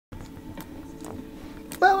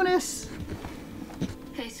bonus!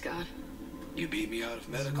 Hey, Scott. You beat me out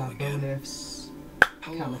of This is medical my again. bonus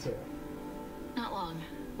How long? commentary. Not long.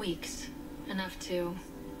 Weeks. Enough to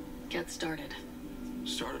get started.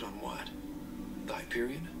 Started on what? The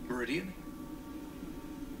Hyperion? Meridian?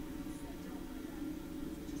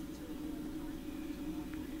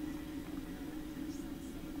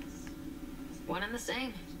 One and the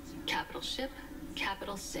same. Capital ship,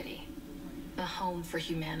 capital city. The home for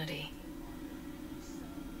humanity.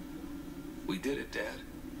 We did it, Dad.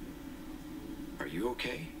 Are you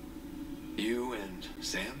okay? You and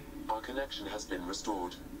Sam? Our connection has been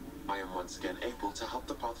restored. I am once again able to help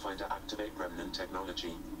the Pathfinder activate remnant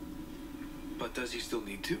technology. But does he still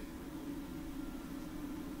need to?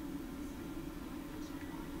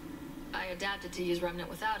 I adapted to use Remnant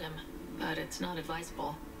without him, but it's not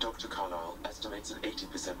advisable. Dr. Carlyle estimates an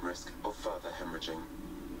 80% risk of further hemorrhaging.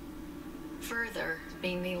 Further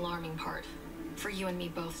being the alarming part. For you and me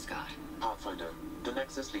both, Scott. Pathfinder, the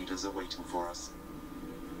Nexus leaders are waiting for us.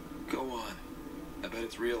 Go on. I bet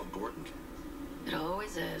it's real important. It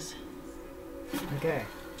always is. Okay,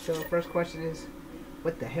 so the first question is,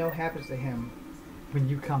 what the hell happens to him when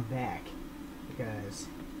you come back? Because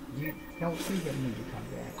you don't see him when you come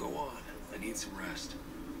back. Go on. I need some rest.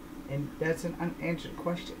 And that's an unanswered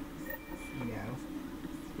question, you know,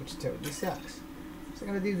 which totally sucks. So I'm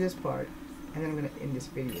going to do this part, and then I'm going to end this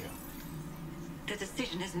video. The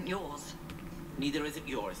decision isn't yours. Neither is it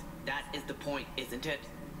yours. That is the point, isn't it?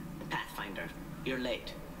 Pathfinder, you're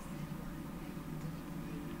late.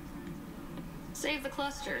 Save the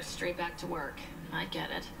cluster, straight back to work. I get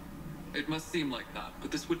it. It must seem like that, but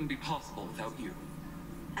this wouldn't be possible without you.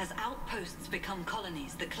 As outposts become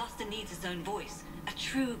colonies, the cluster needs its own voice, a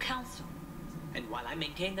true council. And while I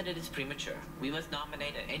maintain that it is premature, we must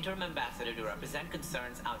nominate an interim ambassador to represent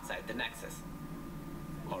concerns outside the Nexus.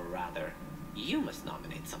 Or rather, you must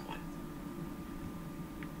nominate someone.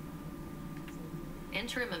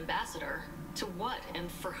 Interim ambassador? To what and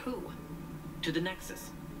for who? To the Nexus.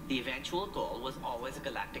 The eventual goal was always a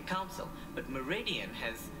galactic council, but Meridian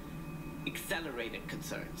has accelerated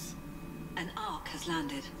concerns. An ark has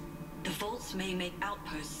landed. The vaults may make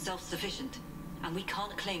outposts self-sufficient, and we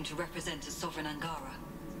can't claim to represent a sovereign Angara.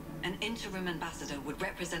 An interim ambassador would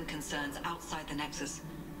represent concerns outside the Nexus,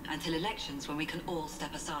 until elections when we can all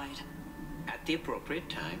step aside. At the appropriate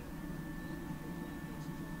time.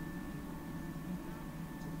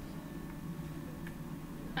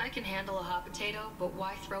 I can handle a hot potato, but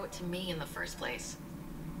why throw it to me in the first place?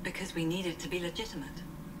 Because we need it to be legitimate.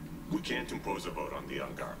 We can't impose a vote on the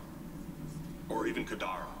Angara. Or even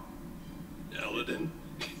Kadara. Eladin?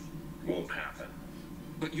 Won't happen.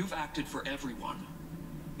 But you've acted for everyone.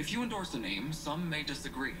 If you endorse a name, some may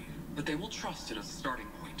disagree, but they will trust it as a starting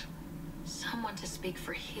point. Someone to speak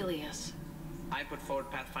for Helios. I put forward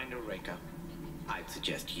Pathfinder Reka. I'd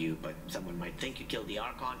suggest you, but someone might think you killed the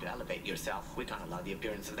Archon to elevate yourself. We can't allow the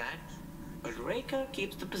appearance of that. But Reka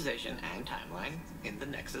keeps the position and timeline in the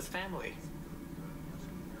Nexus family.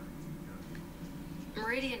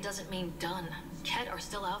 Meridian doesn't mean done. Ket are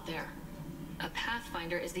still out there. A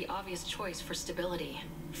Pathfinder is the obvious choice for stability.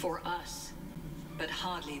 For us. But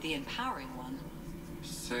hardly the empowering one.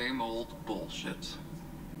 Same old bullshit.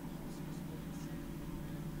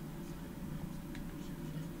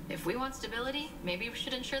 If we want stability, maybe we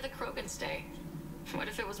should ensure the Krogan stay. What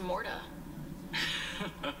if it was Morta?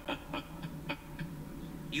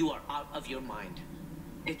 You are out of your mind.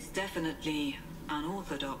 It's definitely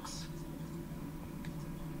unorthodox.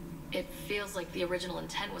 It feels like the original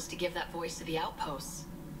intent was to give that voice to the outposts.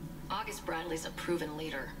 August Bradley's a proven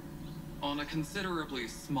leader. On a considerably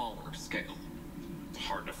smaller scale.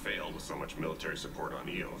 Hard to fail with so much military support on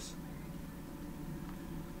Eos.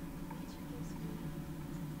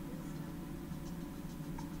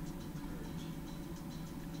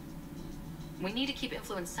 We need to keep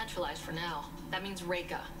influence centralized for now. That means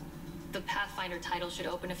Reka. The Pathfinder title should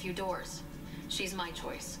open a few doors. She's my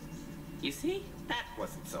choice. You see? That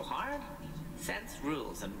wasn't so hard. Sense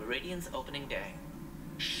rules on Meridian's opening day.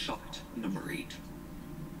 Shut it, number 8.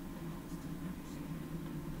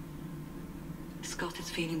 Scott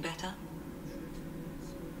is feeling better?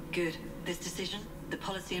 Good. This decision, the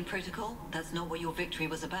policy and protocol, that's not what your victory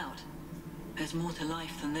was about. There's more to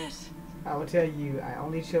life than this. I will tell you, I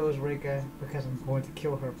only chose Rika because I'm going to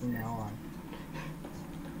kill her from now on.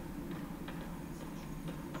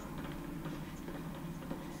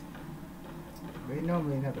 They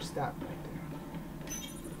normally never stop right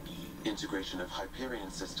there. Integration of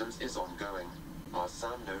Hyperion systems is ongoing. Our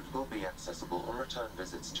SAM node will be accessible on return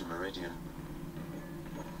visits to Meridian.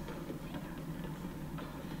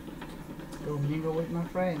 Go mingle with my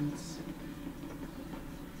friends.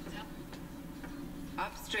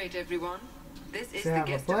 Up straight, everyone. This is So I the have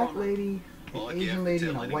a guest black honor. lady, Well, an like you Asian have to lady,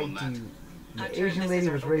 tell and a white anyone that. dude. And Hunter, the Asian this lady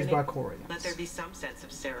is was our raised by opening. Koreans. Let there be some sense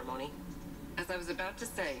of ceremony. As I was about to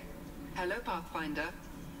say, hello, Pathfinder.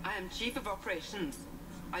 I am Chief of Operations,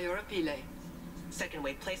 Ayora Pile. Second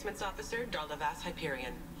wave placements officer, Darlavas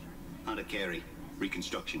Hyperion. Hunter Carey,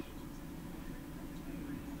 reconstruction.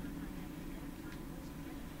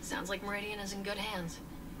 Sounds like Meridian is in good hands.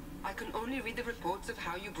 I can only read the reports of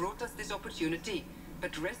how you brought us this opportunity,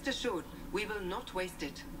 but rest assured, we will not waste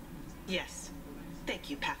it. Yes. Thank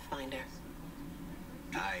you, Pathfinder.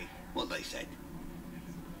 Aye, what they said.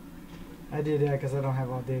 I did that because I don't have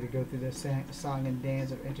all day to go through the song and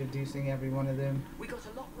dance of introducing every one of them. We got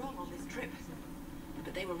a lot wrong on this trip,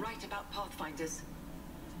 but they were right about Pathfinders.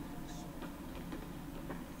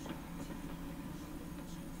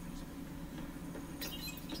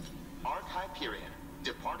 Arc Hyperion,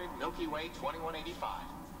 departed Milky Way 2185,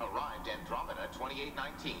 arrived Andromeda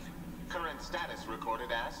 2819. Current status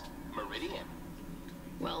recorded as Meridian.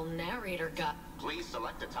 Well, narrator got... Please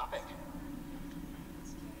select a topic.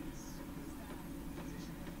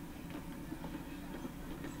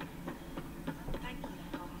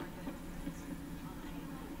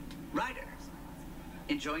 Ryder,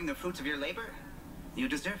 enjoying the fruits of your labor? You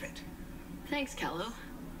deserve it. Thanks, Callow.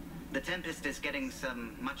 The Tempest is getting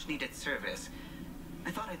some much-needed service.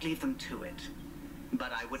 I thought I'd leave them to it.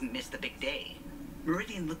 But I wouldn't miss the big day.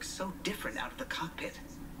 Meridian looks so different out of the cockpit.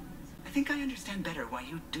 I think I understand better why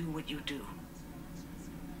you do what you do.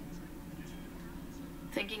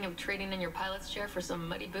 Thinking of trading in your pilot's chair for some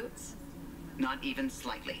muddy boots? Not even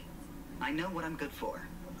slightly. I know what I'm good for.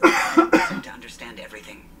 I don't pretend to understand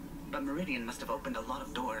everything. But Meridian must have opened a lot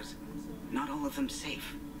of doors. Not all of them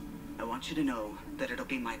safe. I want you to know that it'll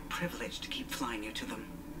be my privilege to keep flying you to them.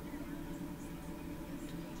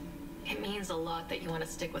 It means a lot that you want to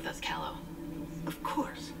stick with us, Callow. Of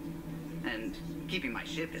course. And keeping my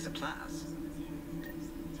ship is a plus.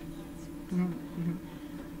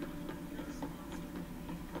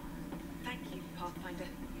 Thank you, Pathfinder.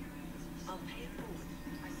 I'll pay it forward,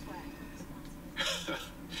 I swear.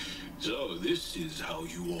 So this is how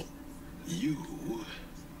you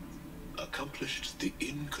accomplished the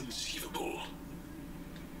inconceivable.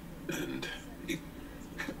 And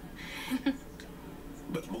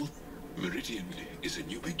but more, Meridian is a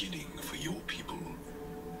new beginning for your people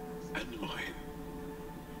and mine.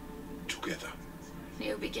 Together.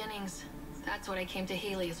 New beginnings. That's what I came to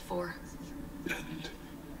Helios for. And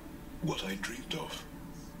what I dreamed of.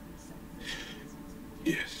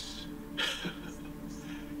 Yes.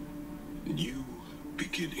 New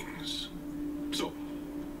beginnings. So,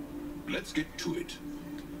 let's get to it.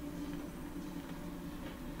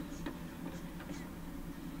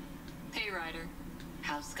 Hey, Ryder.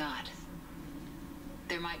 How's Scott?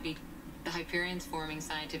 There might be the Hyperions forming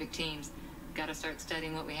scientific teams. Gotta start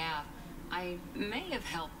studying what we have. I may have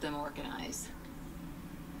helped them organize.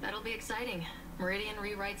 That'll be exciting. Meridian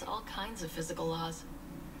rewrites all kinds of physical laws.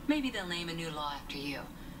 Maybe they'll name a new law after you.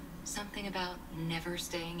 Something about never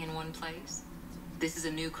staying in one place. This is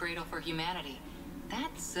a new cradle for humanity.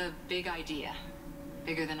 That's a big idea.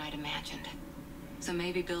 Bigger than I'd imagined. So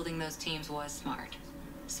maybe building those teams was smart.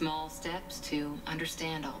 Small steps to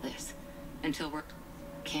understand all this. Until we're...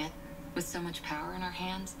 Can't... With so much power in our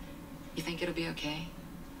hands, you think it'll be okay?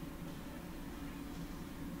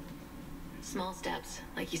 Small steps,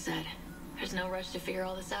 like you said. There's no rush to figure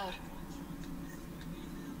all this out.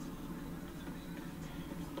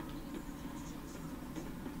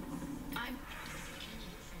 I'm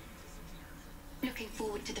looking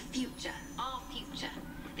forward to the future, our future.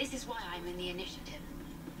 This is why I'm in the initiative.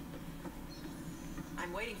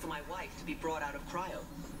 I'm waiting for my wife to be brought out of cryo.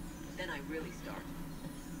 Then I really start.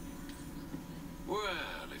 Well,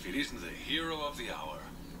 if it isn't the hero of the hour.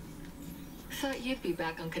 Thought you'd be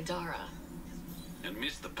back on Kadara. And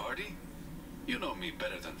miss the party? You know me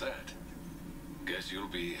better than that. Guess you'll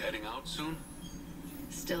be heading out soon?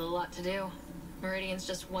 Still a lot to do. Meridian's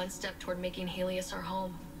just one step toward making Helios our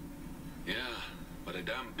home. Yeah, but a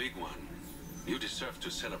damn big one. You deserve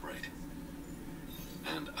to celebrate.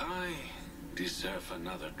 And I deserve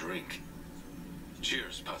another drink.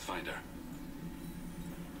 Cheers, Pathfinder.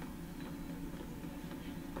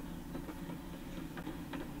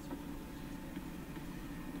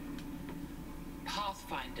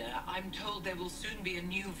 Pathfinder, I'm told there will soon be a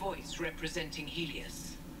new voice representing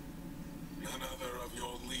Helios. Another of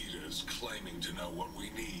your leaders claiming to know what we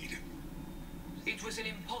need. It was an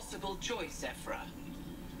impossible choice, Ephra.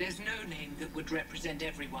 There's no name that would represent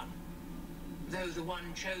everyone. Though the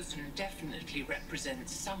one chosen definitely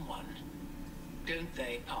represents someone. Don't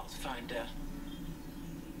they, Pathfinder?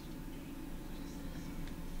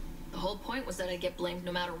 The whole point was that I'd get blamed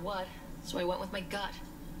no matter what, so I went with my gut.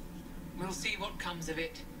 We'll see what comes of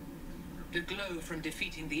it. The glow from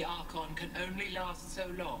defeating the Archon can only last so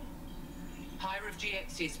long. Higher of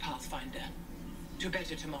GX's Pathfinder. To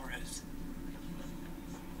better tomorrows.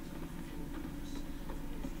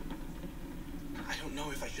 I don't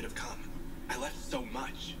know if I should have come. I left so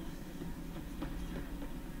much.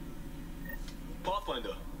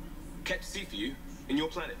 Pathfinder, catch sea for you in your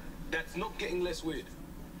planet. That's not getting less weird.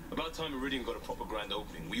 About time Meridian got a proper grand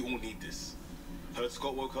opening. We all need this. Heard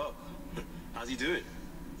Scott woke up. How's he doing?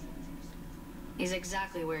 He's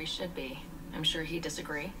exactly where he should be. I'm sure he'd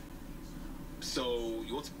disagree. So,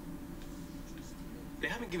 they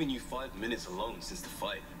haven't given you 5 minutes alone since the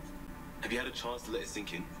fight. Have you had a chance to let it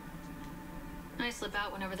sink in? I slip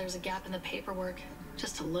out whenever there's a gap in the paperwork,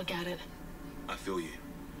 just to look at it. I feel you.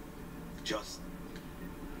 Just.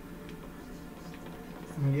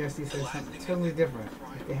 Yes, he says something totally different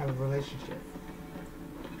if they have a relationship.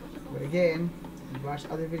 But again, you watch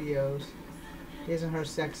other videos, his and her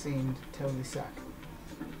sex scenes totally suck.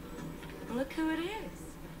 Look who it is.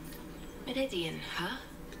 Meridian, huh?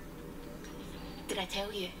 Did I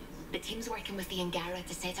tell you? The team's working with the Angara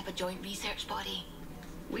to set up a joint research body.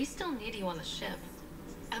 We still need you on the ship.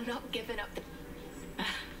 I'm not giving up the...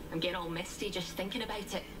 I'm getting all misty just thinking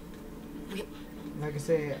about it. Like I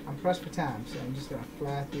said, I'm pressed for time, so I'm just gonna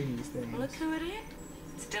fly through these things. Look who it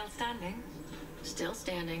is. Still standing. Still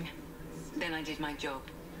standing. Then I did my job.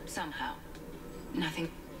 Somehow. Nothing.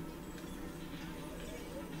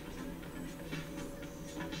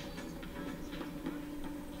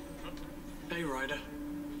 Hey, Ryder.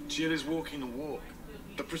 Jill is walking the walk.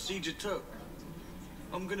 The procedure took.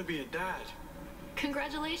 I'm gonna be a dad.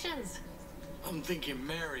 Congratulations! I'm thinking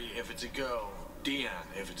Mary if it's a girl, Deanne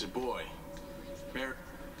if it's a boy. Mary...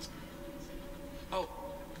 Oh,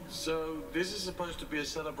 so this is supposed to be a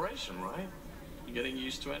celebration, right? You getting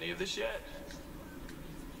used to any of this yet?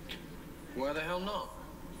 Why the hell not?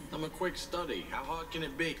 I'm a quick study. How hard can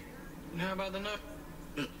it be? And how about the note?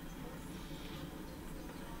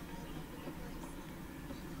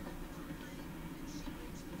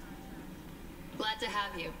 Glad to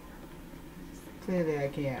have you. Clearly I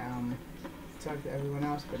can't talk to everyone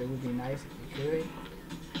else, but it would be nice if you could.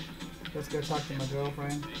 Let's go talk to my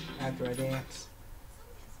girlfriend after I dance.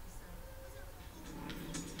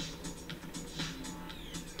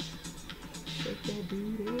 Shake that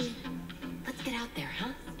booty. Let's get out there,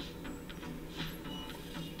 huh?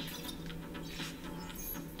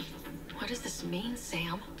 What does this mean,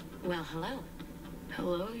 Sam? Well, hello.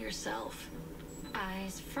 Hello yourself.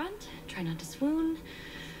 Eyes front, try not to swoon.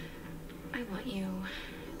 I want you.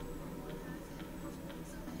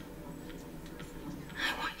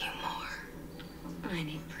 I want you more. I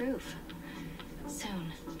need proof.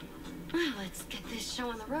 Soon. Well, let's get this show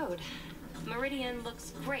on the road. Meridian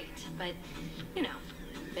looks great, but, you know,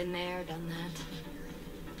 been there, done that.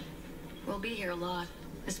 We'll be here a lot.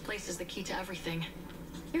 This place is the key to everything.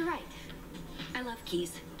 You're right. I love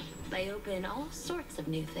keys. They open all sorts of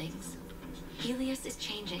new things. Helios is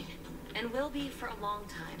changing, and will be for a long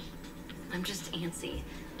time. I'm just antsy.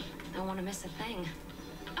 Don't want to miss a thing.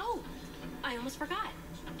 Oh, I almost forgot.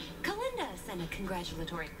 Kalinda sent a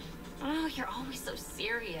congratulatory. Oh, you're always so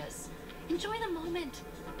serious. Enjoy the moment.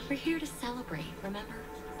 We're here to celebrate, remember?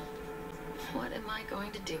 What am I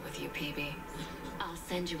going to do with you, PB? I'll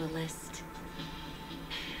send you a list.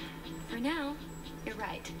 For now, you're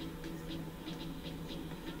right.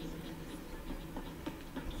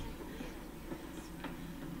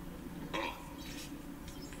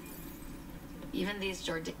 Even these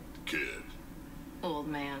Jordan... Kid. Old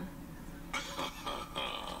man.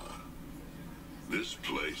 This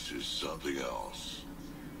place is something else.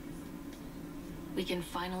 We can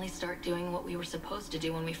finally start doing what we were supposed to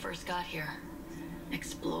do when we first got here.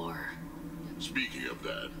 Explore. Speaking of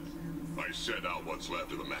that, I sent out what's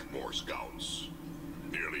left of the Macmore scouts.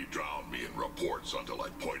 Nearly drowned me in reports until I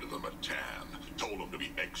pointed them at Tan. Told him to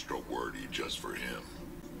be extra wordy just for him.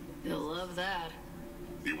 You'll love that.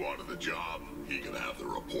 He wanted the job, he can have the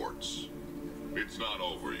reports. It's not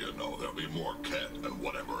over, you know. There'll be more Ket and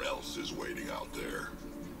whatever else is waiting out there.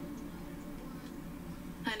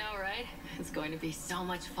 I know, right? It's going to be so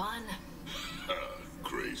much fun.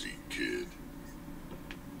 Crazy kid.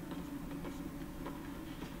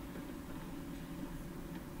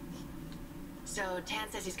 So, Tan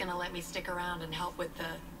says he's gonna let me stick around and help with the...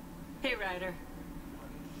 Hey, Ryder.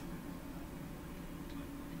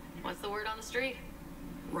 What's the word on the street?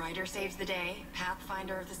 Ryder saves the day,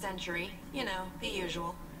 Pathfinder of the century. You know, the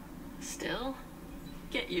usual. Still?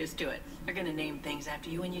 Get used to it. They're gonna name things after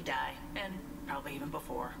you when you die. And probably even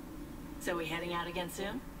before. So we heading out again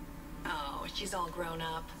soon? Oh, she's all grown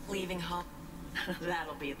up, leaving home.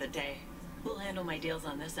 That'll be the day. We'll handle my deals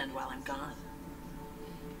on this end while I'm gone.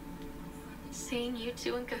 Seeing you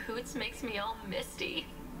two in cahoots makes me all misty.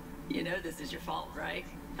 You know this is your fault, right?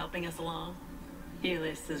 Helping us along.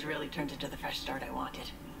 Helios has really turned into the fresh start I wanted.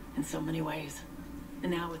 In so many ways.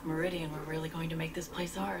 And now with Meridian, we're really going to make this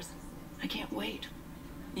place ours. I can't wait.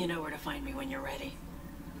 You know where to find me when you're ready.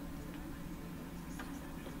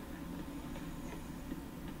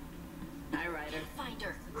 Hi, Ryder. Find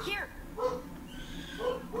her. Here!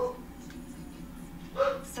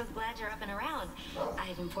 So glad you're up and around. I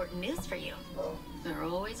have important news for you. There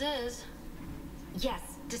always is. Yes,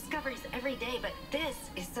 discoveries every day, but this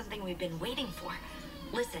is something we've been waiting for.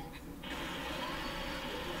 Listen.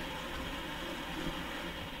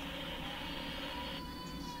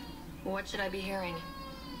 What should I be hearing?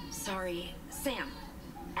 Sorry, Sam.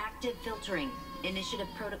 Active filtering. Initiative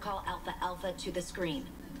Protocol Alpha Alpha to the screen.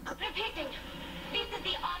 Repeating. This is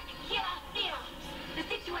the Ark here. The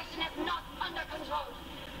situation is not under control.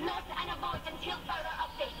 Note and avoid until further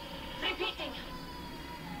update. Repeating.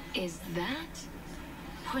 Is that?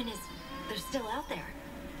 Point is, they're still out there.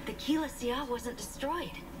 The Keela Sia wasn't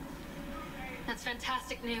destroyed. That's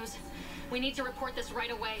fantastic news. We need to report this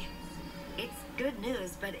right away. It's good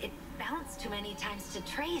news, but it bounced too many times to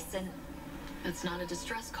trace and... It's not a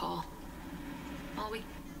distress call. All we...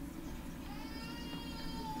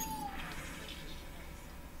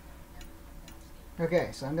 Okay,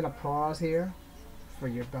 so I'm gonna pause here for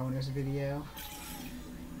your bonus video.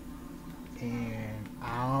 And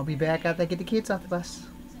I'll be back after I get the kids off the bus.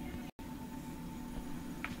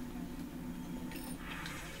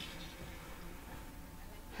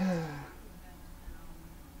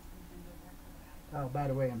 Oh, by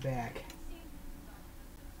the way, I'm back.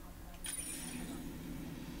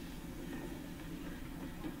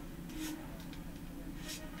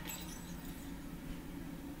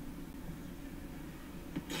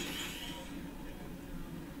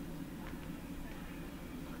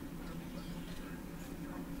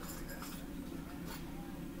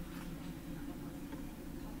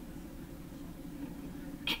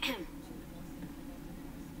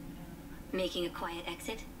 Making a quiet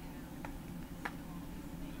exit?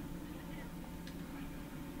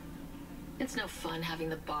 It's no fun having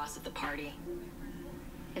the boss at the party.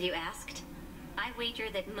 Have you asked? I wager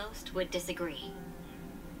that most would disagree.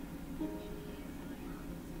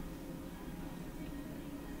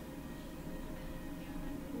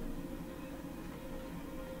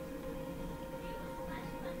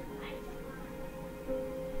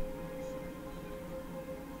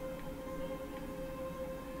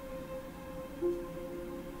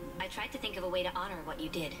 I tried to think of a way to honor what you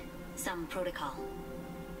did. Some protocol.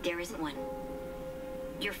 There isn't one.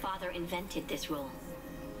 Your father invented this rule,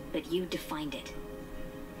 but you defined it.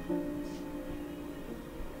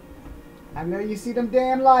 I know you see them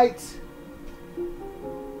damn lights.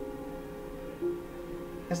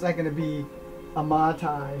 It's like gonna be a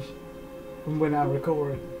montage from when I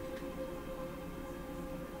record.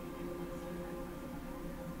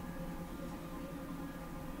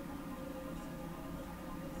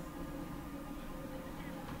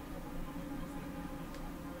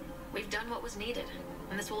 We've done what was needed,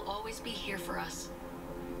 and this will always be here for us.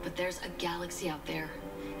 But there's a galaxy out there,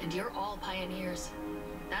 and you're all pioneers.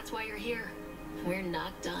 That's why you're here. We're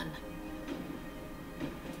not done.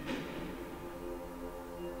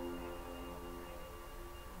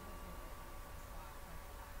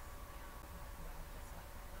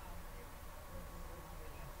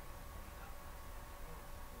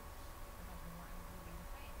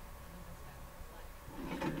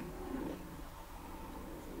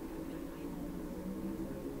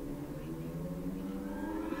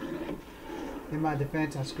 In my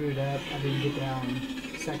defense, I screwed up. I didn't get down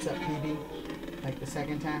sex up PD like the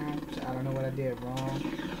second time, so I don't know what I did wrong.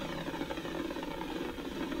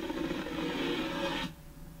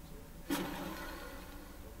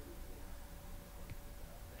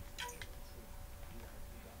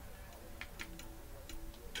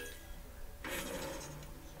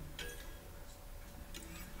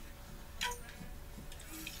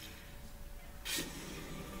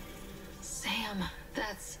 Sam,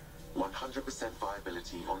 that's... 100%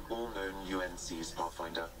 viability on all known UNCs,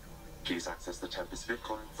 Pathfinder. Please access the Tempest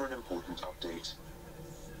VidCon for an important update.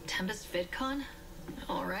 Tempest VidCon?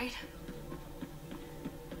 Alright.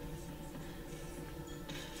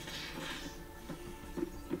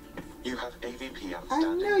 You have AVP I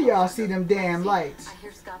outstanding. knew y'all see them damn lights. I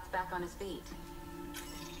hear Scott's back on his feet.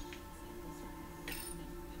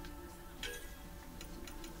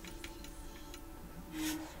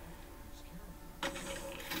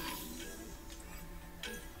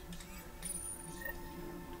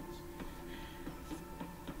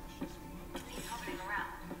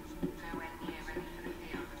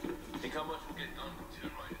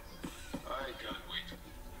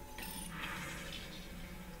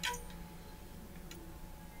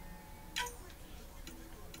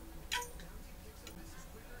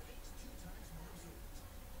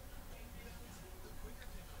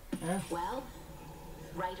 Yeah. Well,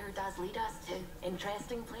 writer does lead us to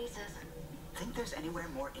interesting places. Think there's anywhere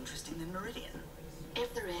more interesting than Meridian?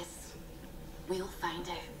 If there is, we'll find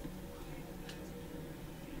out.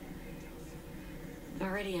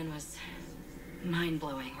 Meridian was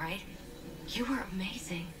mind-blowing, right? You were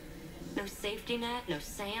amazing. No safety net, no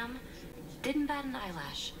Sam. Didn't bat an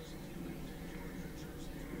eyelash.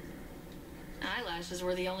 Eyelashes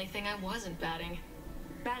were the only thing I wasn't batting.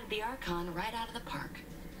 Batted the Archon right out of the park.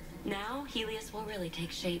 Now, Helios will really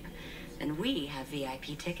take shape, and we have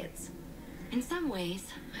VIP tickets. In some ways,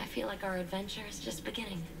 I feel like our adventure is just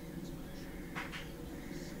beginning.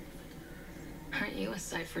 Aren't you a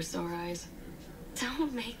sight for sore eyes?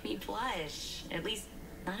 Don't make me blush. At least,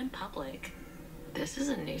 not in public. This is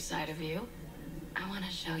a new side of you. I want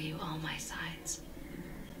to show you all my sides.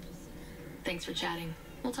 Thanks for chatting.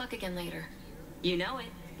 We'll talk again later. You know it.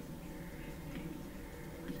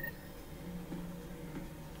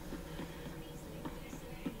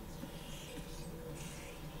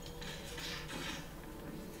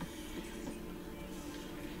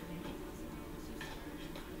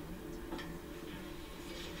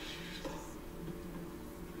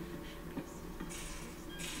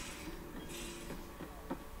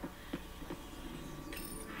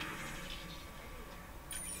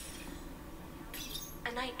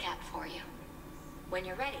 A nightcap for you. When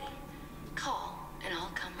you're ready, call and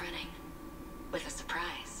I'll come running. With a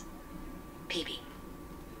surprise. PB.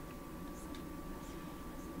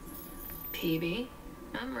 PB?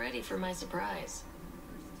 I'm ready for my surprise.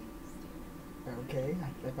 Okay,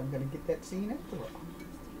 I think I'm gonna get that scene after all.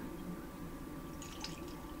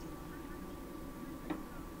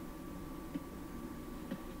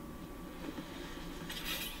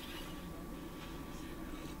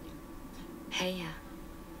 Hey,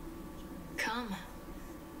 come.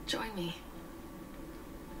 Join me.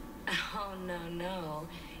 Oh, no.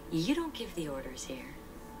 You don't give the orders here.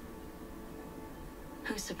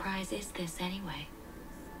 Whose surprise is this anyway?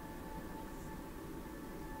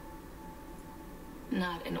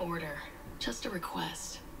 Not an order, just a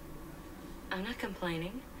request. I'm not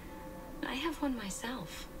complaining. I have one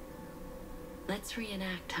myself. Let's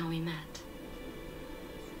reenact how we met.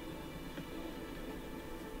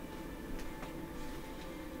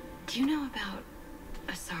 Do you know about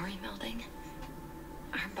Asari melding?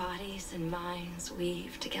 Our bodies and minds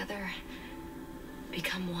weave together,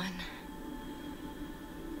 become one.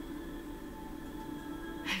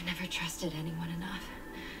 I've never trusted anyone enough.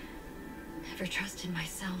 Never trusted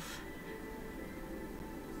myself.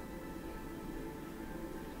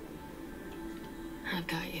 I've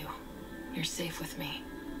got you. You're safe with me.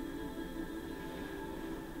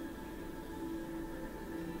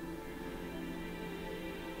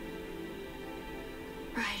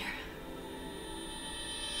 Ryder.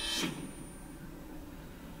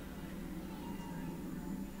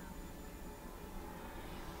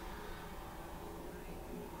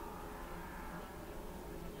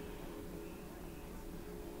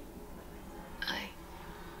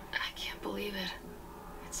 I can't believe it.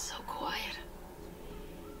 It's so quiet.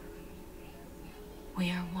 We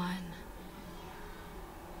are one.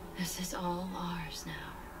 This is all ours now.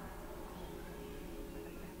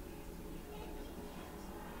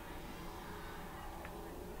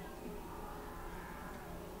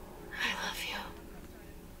 I love you.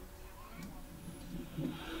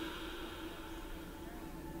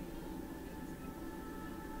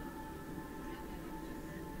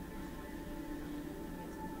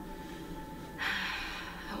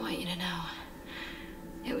 I want you to know,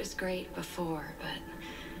 it was great before, but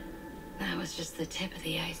that was just the tip of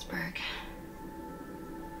the iceberg.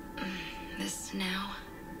 This now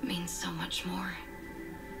means so much more.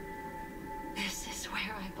 This is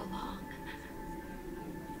where I belong.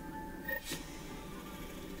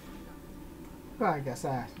 Well, I guess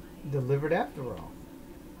I delivered after all.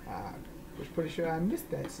 I was pretty sure I missed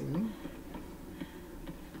that scene.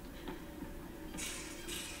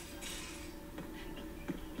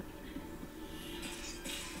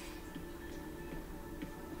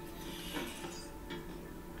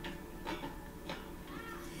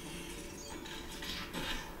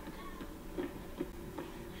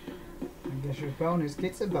 I guess your bonus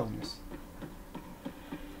gets a bonus.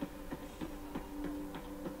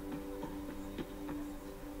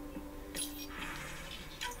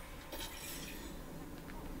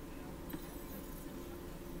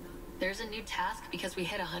 There's a new task because we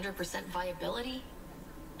hit 100% viability?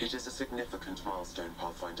 It is a significant milestone,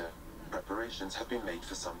 Pathfinder. Preparations have been made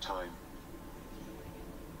for some time.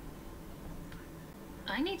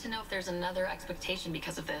 I need to know if there's another expectation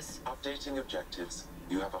because of this. Updating objectives.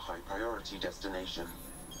 You have a high priority destination.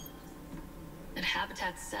 It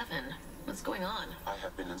Habitat 7. What's going on? I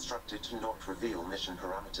have been instructed to not reveal mission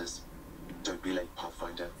parameters. Don't be late,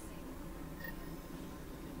 Pathfinder.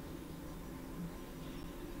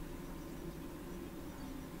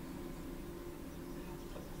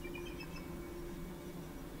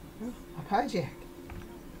 A hijack.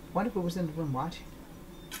 Wonder if it was in the room watching.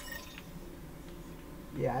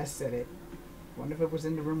 Yeah, I said it. Wonder if it was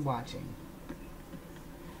in the room watching.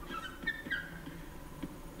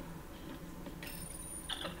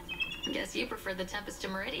 Guess you prefer the Tempest to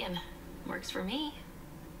Meridian. Works for me.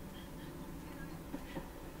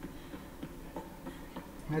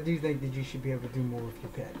 I do think that you should be able to do more with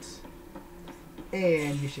your pets.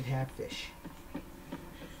 And you should have fish.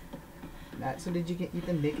 Not so that you can eat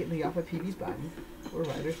them nakedly off of PB's body, or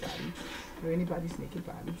Ryder's body, or anybody's naked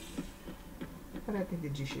body. But I think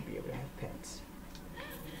that you should be able to have pets.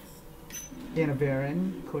 And a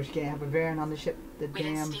Baron. Of course, you can't have a Baron on the ship. The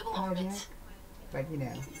damn hijack. Like, you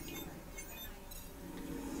know.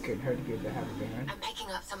 Couldn't hurt to be able to have a Baron. I'm picking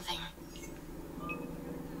up something.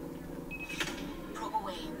 Probe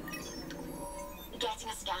away. Getting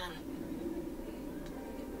a scan.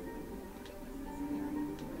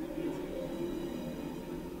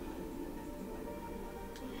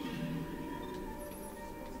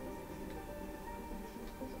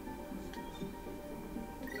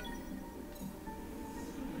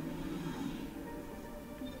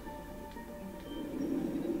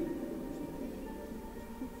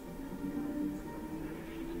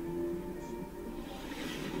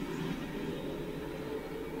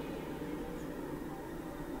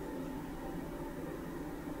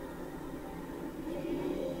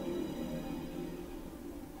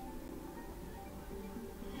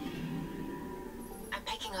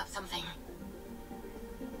 Picking up something.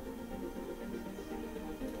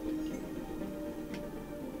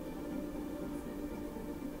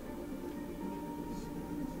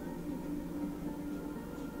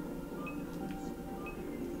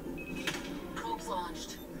 Probes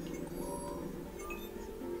launched.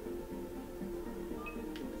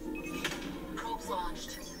 Probes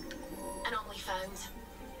launched. Anomaly found.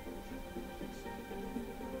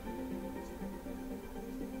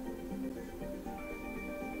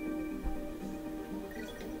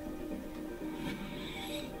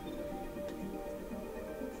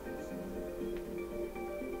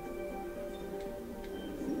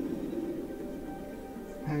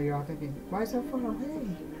 Y'all thinking, why is that far away?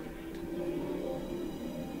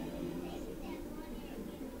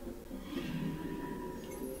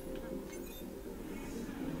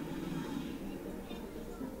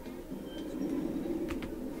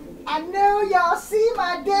 I know y'all see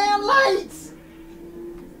my damn lights!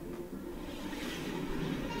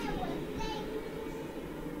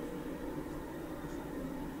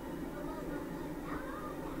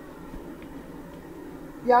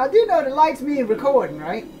 Y'all do know the lights mean recording,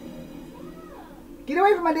 right? Get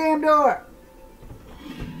away from my damn door!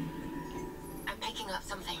 I'm picking up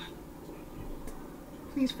something.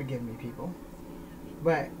 Please forgive me, people.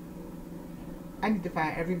 But I need to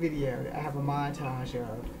find every video that I have a montage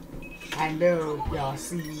of. I know y'all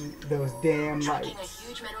see those damn Tracking lights. a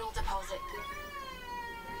huge mineral deposit.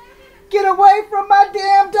 Get away from my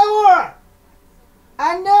damn door!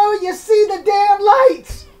 I know you see the damn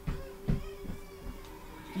lights!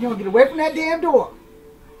 You don't get away from that damn door.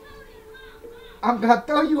 I'm gonna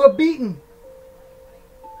throw you a beating.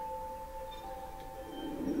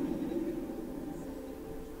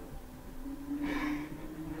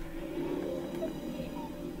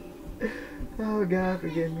 Oh God,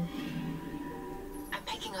 forgive me. I'm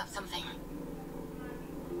picking up something.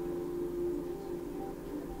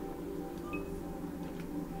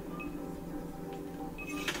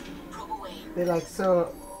 Probe away. They like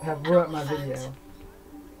so have ruined my video.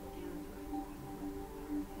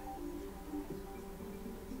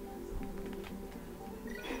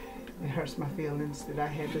 It hurts my feelings that I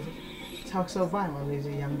had to talk so violently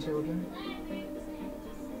to young children.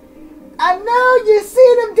 I know you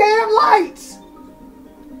see them damn lights!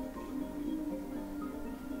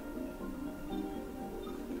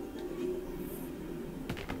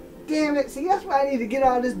 Damn it, see that's why I need to get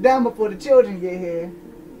all this done before the children get here.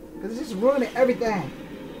 Because it's just ruining everything.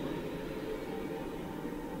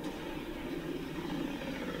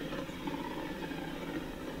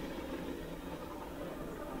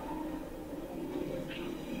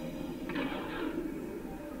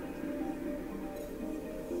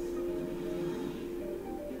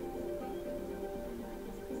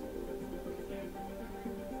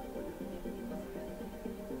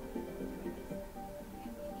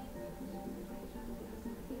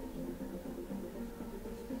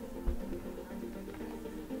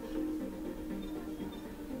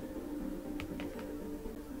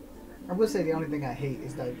 I would say the only thing I hate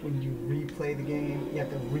is like when you replay the game, you have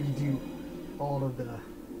to redo all of the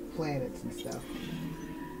planets and stuff.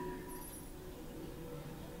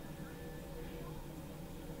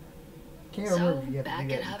 Can't remember if you have to do back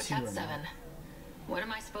that at in 2 Habitat or not. 7. What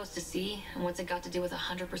am I supposed to see, and what's it got to do with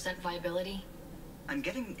 100% viability? I'm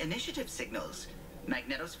getting initiative signals,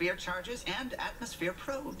 magnetosphere charges, and atmosphere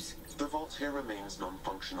probes. The vault here remains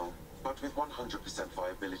non-functional, but with 100%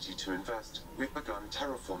 viability to invest, we've begun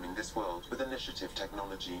terraforming this world with initiative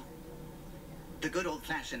technology. The good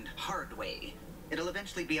old-fashioned hard way. It'll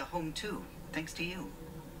eventually be a home too, thanks to you.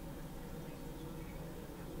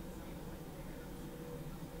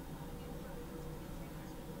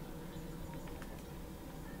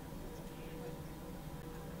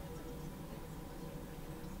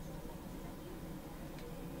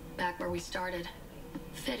 Back where we started.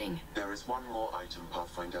 Fitting. There is one more item,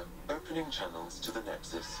 Pathfinder. Opening channels to the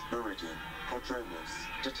Nexus, Meridian, Prodromos,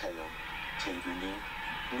 Detail, Tebuni,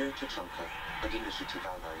 New Tachanka, and Initiative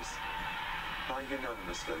allies. By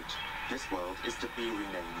unanimous vote, this world is to be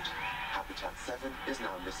renamed. Habitat 7 is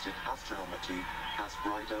now listed astronomically as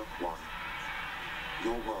Rider 1.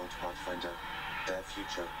 Your world, Pathfinder. Their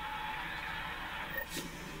future.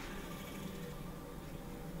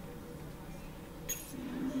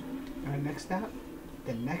 Our next stop,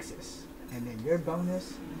 the Nexus, and then your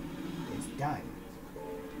bonus is done.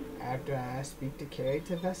 After I speak to Carrie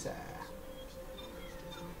Tavessa.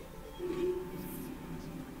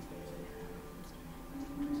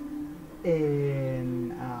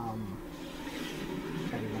 And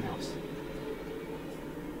everyone else.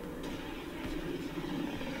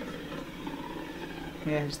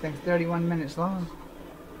 Yeah, this thing's 31 minutes long.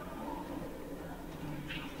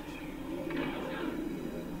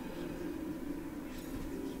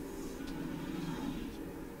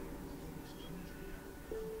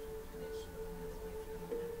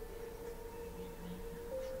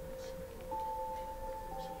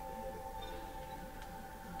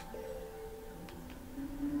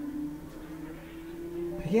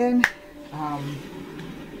 Again,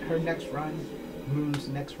 her next run, Moon's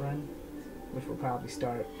next run, which will probably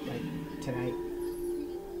start like tonight,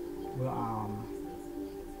 will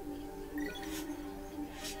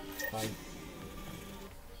like,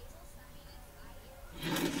 I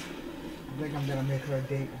think I'm gonna make her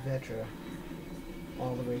date Vetra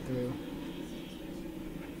all the way through.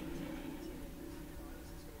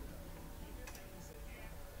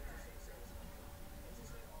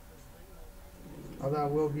 Although I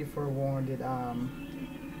will be forewarned that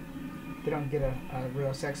they don't get a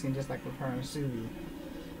real sex scene just like with her and Suvi.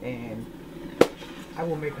 And I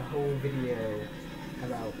will make a whole video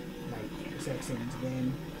about like the sex scenes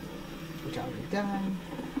again, which I already done.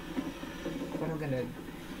 But I'm gonna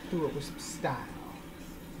do it with some style,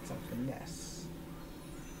 some finesse.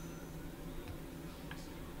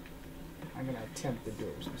 I'm gonna attempt to do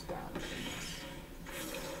it with some style and finesse.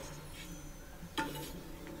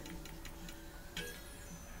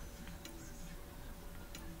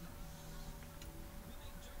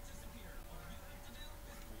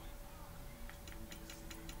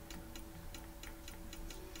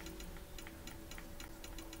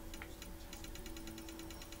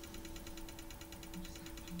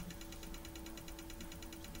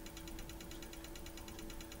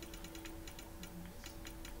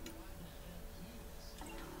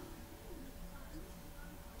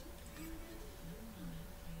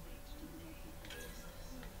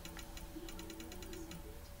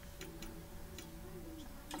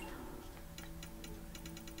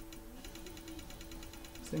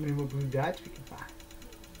 So many more blue dots we can find.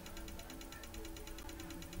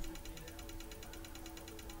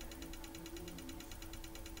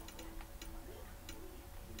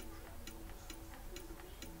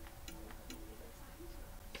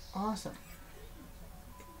 Awesome.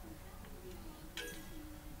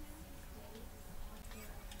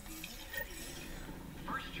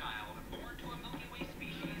 First child born to a Milky Way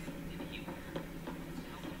species in human.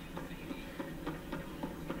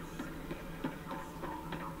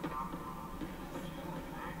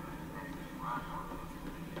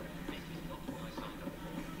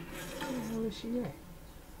 Where is she at?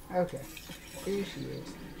 Okay, here she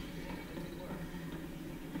is.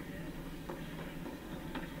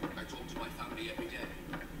 I talk to my family every day.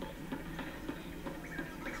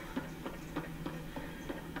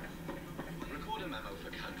 Record a memo for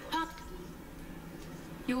Kendra. Pop,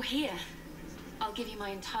 you're here. I'll give you my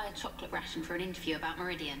entire chocolate ration for an interview about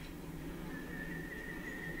Meridian.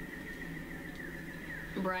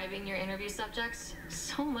 Bribing your interview subjects?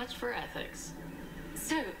 So much for ethics.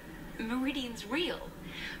 So, Meridian's real.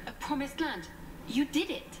 A promised land. You did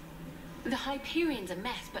it. The Hyperion's a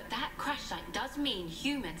mess, but that crash site does mean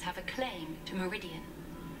humans have a claim to Meridian.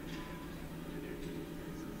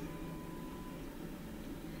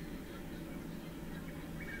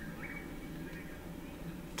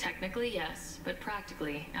 Technically, yes, but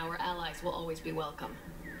practically, our allies will always be welcome.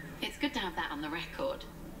 It's good to have that on the record.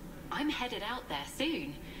 I'm headed out there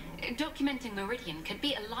soon. Documenting Meridian could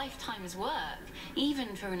be a lifetime's work,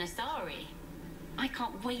 even for an Asari. I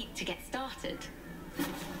can't wait to get started.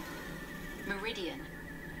 Meridian.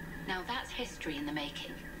 Now that's history in the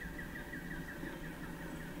making.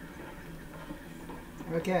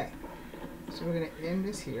 Okay, so we're gonna end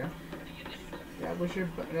this here. That was your.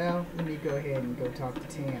 Now let me go ahead and go talk to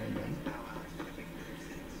Tan again.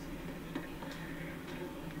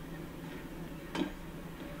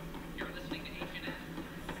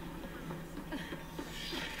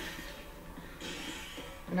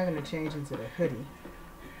 I'm not gonna change into the hoodie.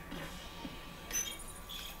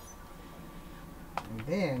 And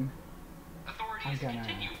then I'm gonna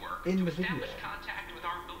end the video. Contact with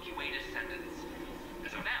our Milky Way descendants.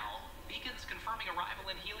 As of now, beacons confirming arrival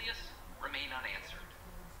in Helios remain unanswered.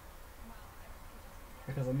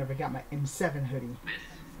 Because I never got my M7 hoodie.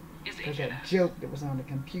 This is because that joke that was on the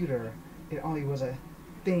computer, it only was a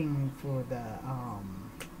thing for the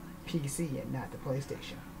PC and not the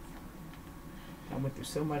PlayStation. I went through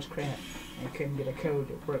so much crap and couldn't get a code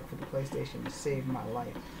that worked for the PlayStation to save my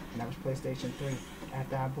life. And that was PlayStation 3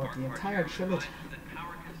 after I bought the entire trilogy.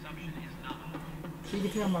 So you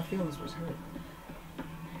can tell my feelings was hurt.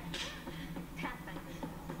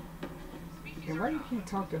 And why you can't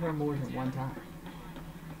talk to her more than one time?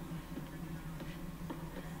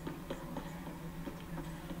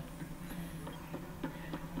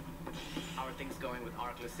 How are things going with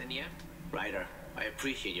Ark Lucinia? Ryder, I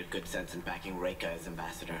appreciate your good sense in backing Reika as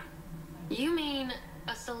ambassador. You mean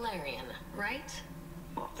a Solarian, right?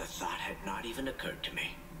 Well, the thought had not even occurred to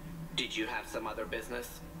me. Did you have some other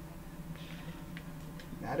business?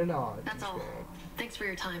 Not at all. That's all. Thanks for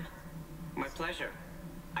your time. My pleasure.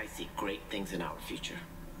 I see great things in our future.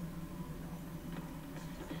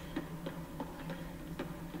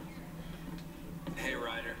 Hey,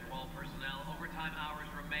 Ryder. All personnel, overtime hours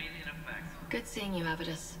remain in effect. Good seeing you,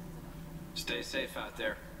 Avidus. Stay safe out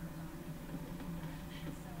there.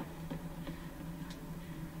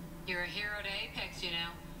 You're a hero to Apex, you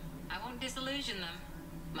know. I won't disillusion them.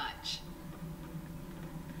 Much.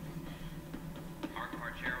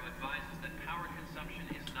 Archero advises that power consumption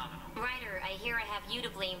is nominal. Ryder, I hear I have you to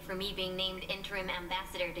blame for me being named interim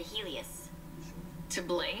ambassador to Helios. To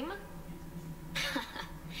blame?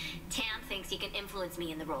 Tam thinks he can influence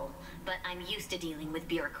me in the role, but I'm used to dealing with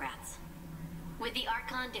bureaucrats. With the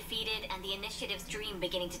Archon defeated and the Initiative's dream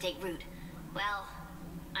beginning to take root, well,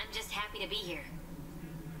 I'm just happy to be here.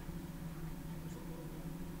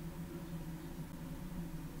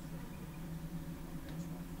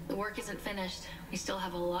 The work isn't finished. We still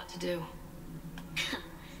have a lot to do.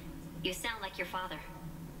 You sound like your father.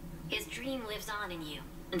 His dream lives on in you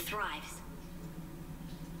and thrives.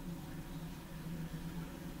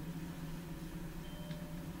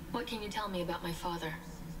 What can you tell me about my father?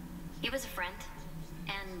 He was a friend,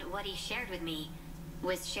 and what he shared with me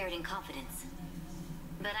was shared in confidence.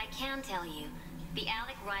 But I can tell you, the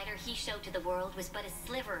Alec Ryder he showed to the world was but a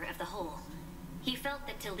sliver of the whole. He felt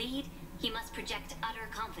that to lead, he must project utter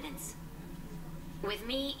confidence. With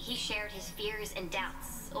me, he shared his fears and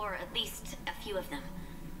doubts, or at least a few of them.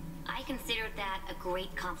 I considered that a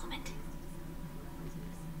great compliment.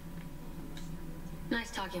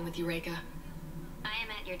 Nice talking with you, Reika. I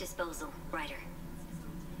am at your disposal, Ryder.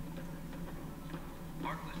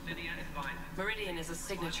 Meridian is a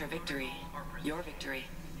signature victory. Your victory.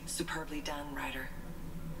 Superbly done, Ryder.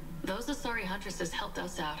 Those Asari Huntresses helped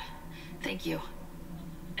us out. Thank you.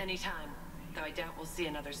 Anytime. Though I doubt we'll see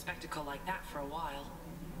another spectacle like that for a while.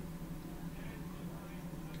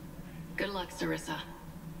 Good luck, Sarissa.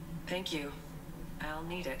 Thank you. I'll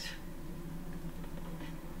need it.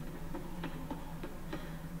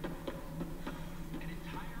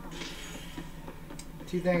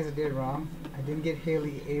 Two things I did wrong. I didn't get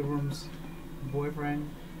Haley Abrams' boyfriend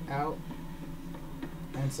out.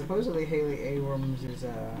 And supposedly Haley Abrams is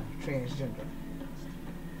transgender.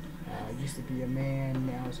 Used to be a man,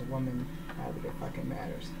 now is a woman. How it fucking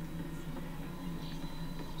matters.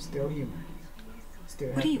 Still human. Still.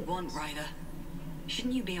 What do you want, Ryder?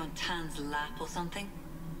 Shouldn't you be on Tan's lap or something?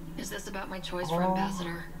 Is this about my choice for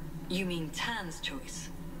ambassador? You mean Tan's choice?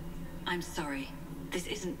 I'm sorry. This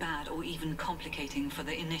isn't bad or even complicating for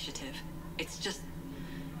the initiative. It's just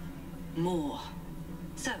more.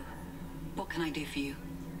 So, what can I do for you?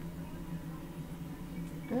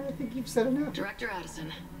 I think you've said enough. Director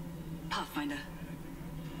Addison, Pathfinder.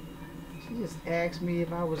 She just asked me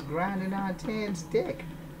if I was grinding on Tan's dick.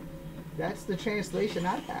 That's the translation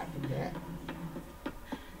I got from that.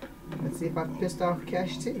 Let's see if I pissed off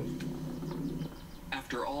Cash too.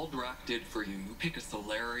 After all Drac did for you, you pick a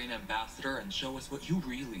Solarian ambassador and show us what you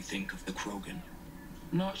really think of the Krogan.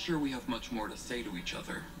 Not sure we have much more to say to each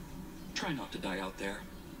other. Try not to die out there.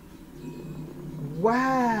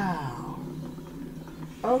 Wow.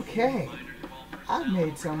 Okay. I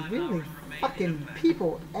made some really fucking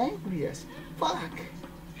people angry as fuck.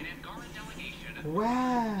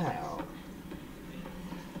 Wow.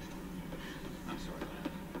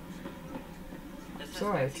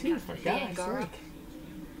 Sorry too, for God's sake.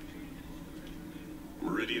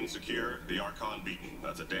 Meridian secure, the Archon beaten.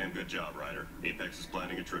 That's a damn good job, Ryder. Apex is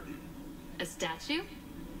planning a tribute. A statue?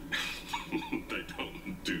 They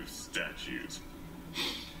don't do statues.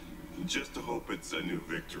 Just to hope it's a new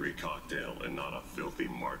victory cocktail and not a filthy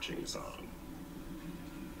marching song.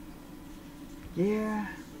 Yeah.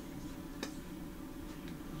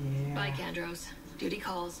 Yeah. Bye, Kandros. Duty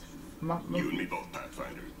calls. You and me both,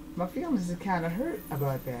 Pathfinder. My feelings are kind of hurt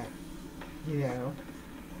about that. You know.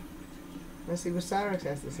 Let's see what Cyrus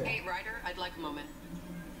has to say. Hey, Ryder, I'd like a moment.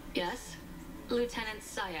 Yes? Lieutenant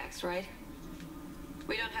Syax, right?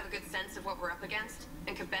 We don't have a good sense of what we're up against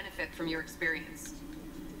and could benefit from your experience.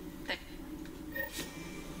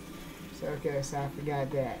 So, okay, so I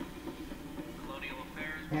forgot that.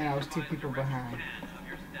 And I was 2 people behind.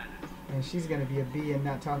 And she's gonna be a B and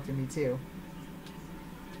not talk to me too.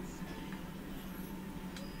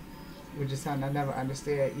 Which is something I never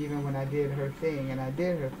understood, even when I did her thing, and I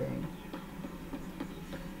did her thing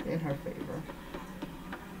in her favor.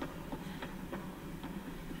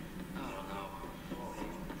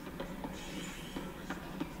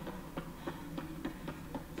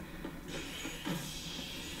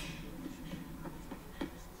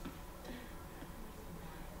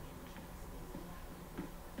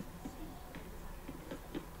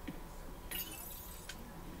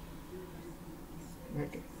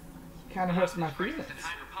 Kind of hurts my feelings.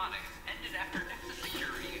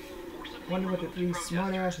 Wonder what the 3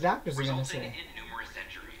 smart-ass doctors are gonna say.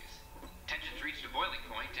 Tensions reached a boiling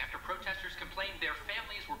point after protesters complained their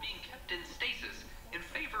families were being kept in stasis in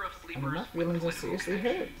favor of I sleepers. mean, my feelings are seriously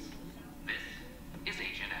hurt. This is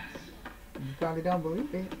HNS. You probably don't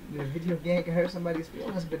believe it. The video game can hurt somebody's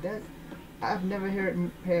feelings, but that I've never heard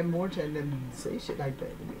Morton say shit like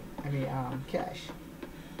that to me. I mean, Cash.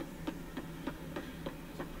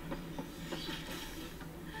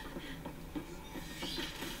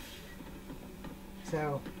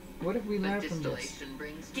 So, what if we learn from this?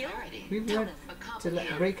 We've learned to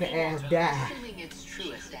let break her ass die.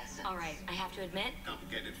 Alright, I have to admit,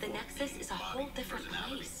 the Nexus is a whole different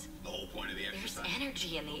place. There's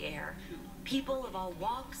energy in the air. People of all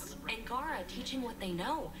walks, Angara teaching what they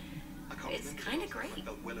know. It's kind of great.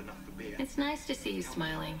 It's nice to see you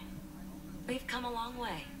smiling. We've come a long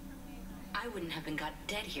way. I wouldn't have been got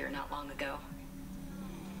dead here not long ago.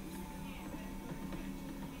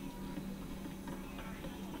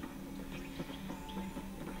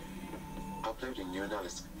 Uploading new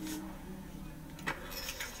analysis.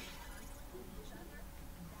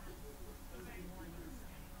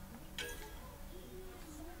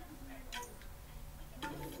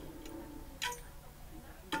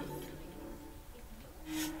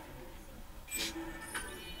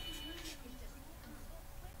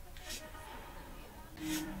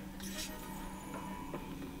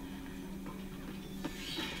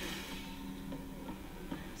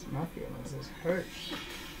 My feelings is hurt.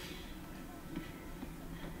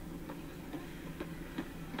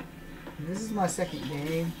 This is my second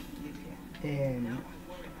game, and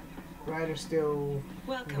Ryder's still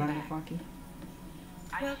running funky.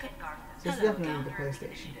 Welcome. So it's definitely the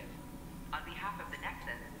PlayStation.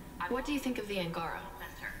 What do you think of the Angara?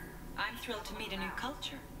 I'm thrilled to meet a new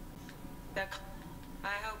culture. I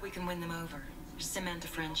hope we can win them over. Cement a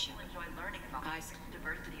friendship. Enjoy learning about the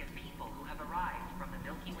diversity of people who have arrived from the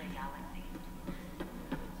Milky Way galaxy.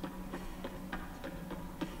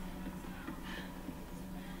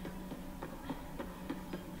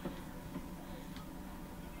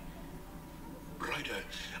 Ryder,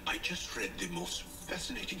 I just read the most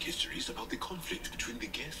fascinating histories about the conflict between the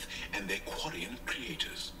Geth and their Quarian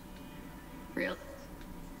creators. Real?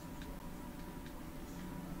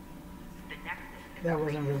 That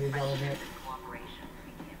wasn't really relevant.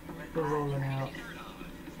 We're rolling out.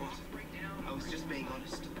 I was just being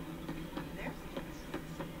honest.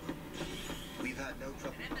 We've had no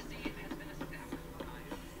trouble.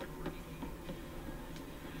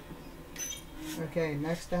 Okay,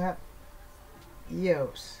 next up,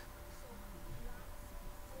 Eos.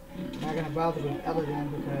 bother with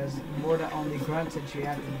Elegant because Morta only grunts at you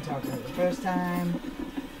after you talk to her the first time.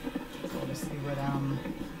 So let's see what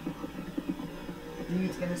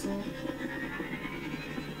dude's gonna say.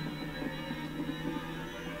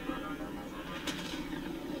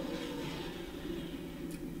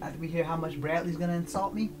 After we hear how much Bradley's gonna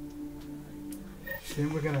insult me,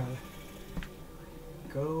 then we're gonna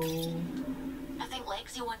go. I think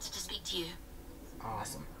Lexi wants to speak to you.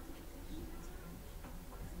 Awesome.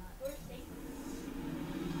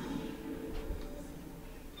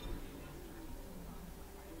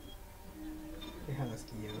 The hell is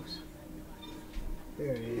Gios?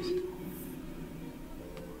 There it is.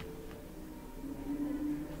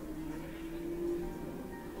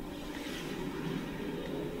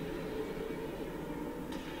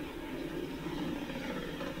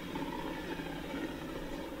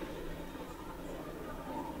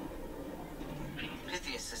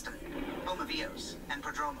 And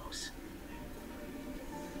Prodromos.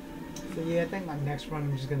 So yeah, I think my next run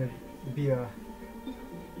I'm just gonna be a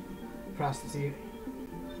prostitute.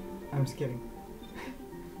 I'm just kidding.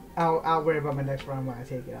 I'll worry about my next run when I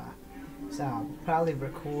take it off. So I'll probably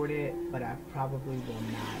record it, but I probably will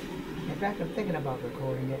not. In fact, I'm thinking about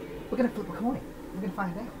recording it. We're gonna flip a coin. We're gonna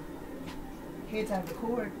find out. Heads I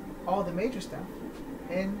record all the major stuff,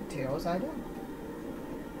 and tails I don't.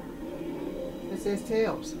 It says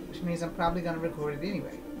tails, which means I'm probably going to record it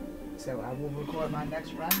anyway. So I will record my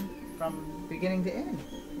next run from beginning to end.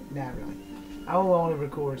 Not really. I will only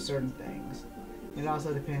record certain things. It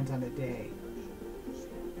also depends on the day.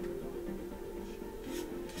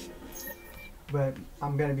 But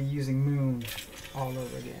I'm going to be using Moon all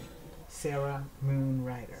over again. Sarah Moon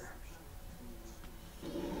Rider.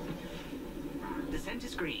 The scent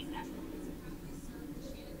is green.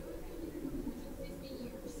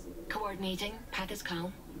 Coordinating. Path is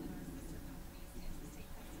calm.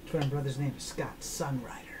 Twin brother's name is Scott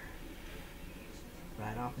Sunrider.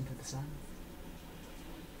 Ride off into the sun.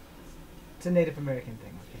 It's a Native American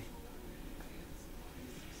thing, okay?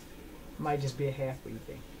 Might just be a half-breed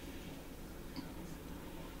thing.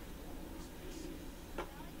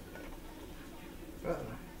 Uh-oh.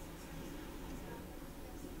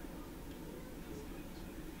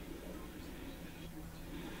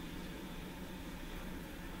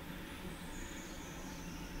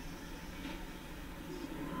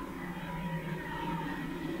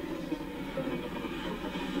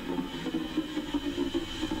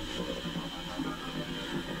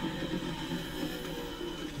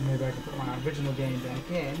 Maybe I can put my original game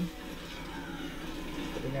back in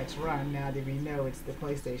for the next run now that we know it's the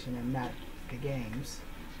PlayStation and not the games.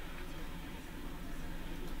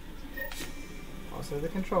 Also the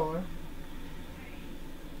controller.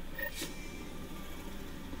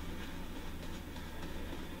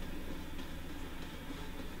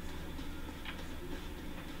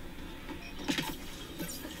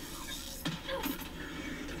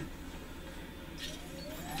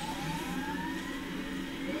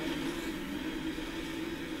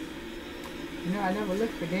 You know, I never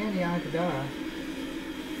looked for Danny on Kadara.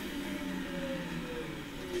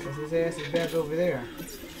 Because his ass is back over there.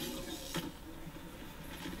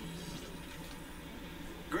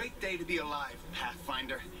 Great day to be alive,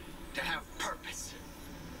 Pathfinder. To have purpose.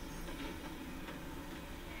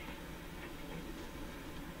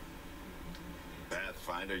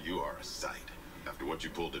 Pathfinder, you are a sight. After what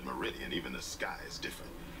you pulled at Meridian, even the sky is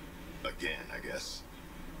different. Again, I guess.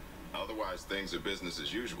 Otherwise, things are business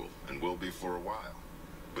as usual, and will be for a while.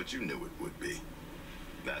 But you knew it would be.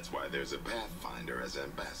 That's why there's a Pathfinder as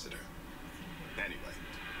ambassador. Anyway,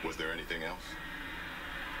 was there anything else?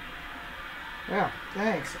 Well,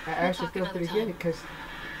 thanks. I actually feel pretty good because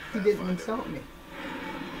he didn't insult me.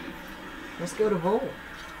 Let's go to Vol.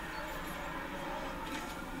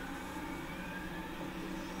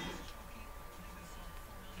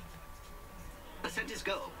 Ascent is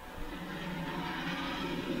go.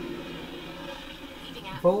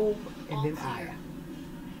 Vol and then Aya.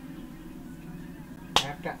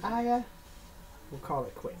 After Aya, we'll call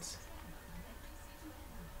it quits.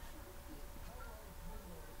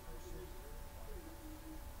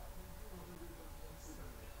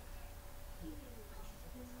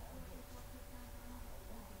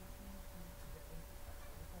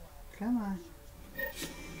 Come on.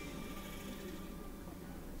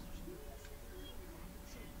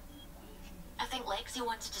 I think Lexi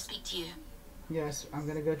wants to speak to you. Yes, I'm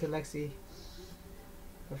gonna go to Lexi.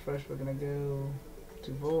 But first we're gonna go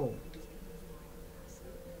to Vol.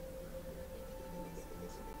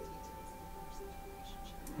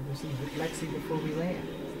 We'll see Lexi before we land.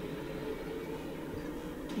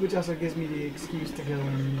 Which also gives me the excuse to go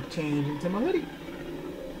and change into my hoodie.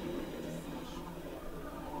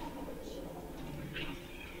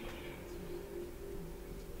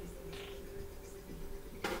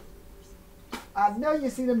 I know you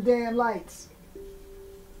see them damn lights.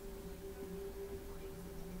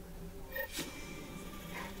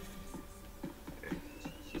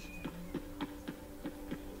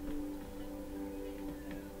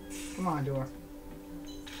 Come on, door.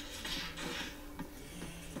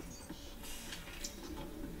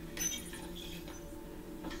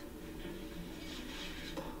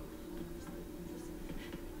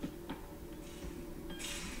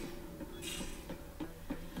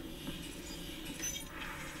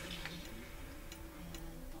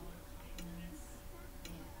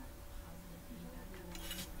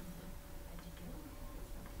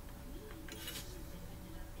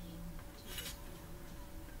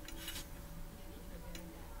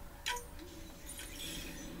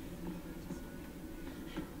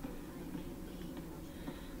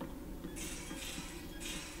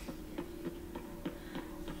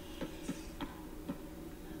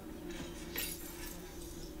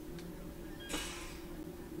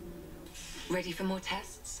 Ready for more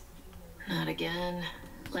tests? Not again.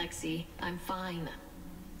 Lexi, I'm fine.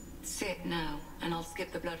 Sit now, and I'll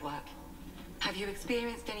skip the blood work. Have you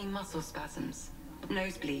experienced any muscle spasms?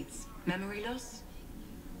 Nosebleeds? Memory loss?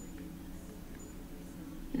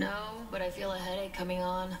 No, but I feel a headache coming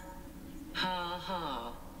on. Ha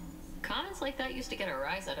ha. Comments like that used to get a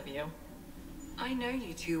rise out of you. I know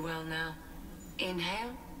you too well now.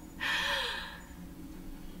 Inhale.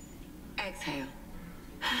 Exhale.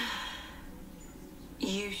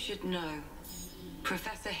 You should know.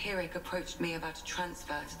 Professor Herrick approached me about a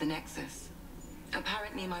transfer to the Nexus.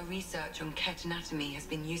 Apparently my research on Ket anatomy has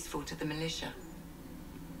been useful to the militia.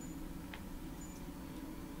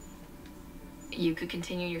 You could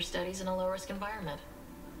continue your studies in a low-risk environment.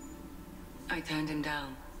 I turned him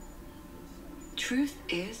down. Truth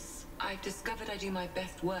is, I've discovered I do my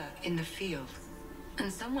best work in the field.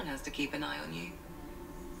 And someone has to keep an eye on you.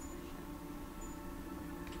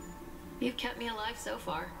 You've kept me alive so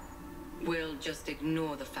far. We'll just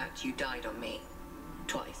ignore the fact you died on me.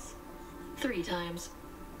 Twice. 3 times.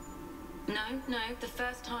 No, the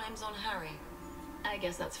first time's on Harry. I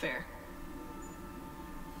guess that's fair.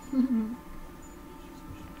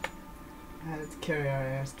 Let's carry our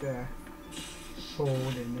ass to hold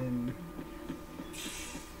and then...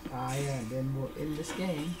 yeah, and then we'll end this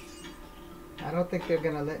game. I don't think they're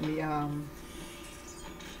gonna let me,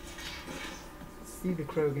 see the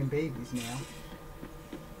Krogan babies now.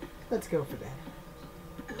 Let's go for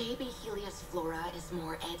that. Maybe Helios flora is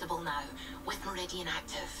more edible now, with Meridian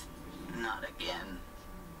active. Not again.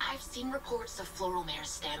 I've seen reports of floral mare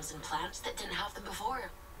stems in plants that didn't have them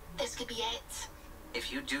before. This could be it.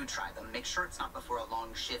 If you do try them, make sure it's not before a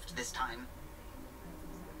long shift this time.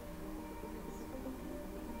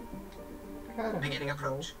 Beginning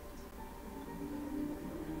approach.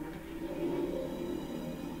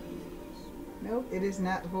 Nope, it is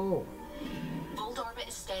not Vol. Volt orbit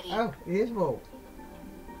is steady. Oh, it is Vol.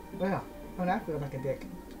 Well, I feel like a dick.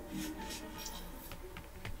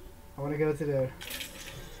 I want to go to the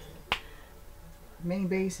main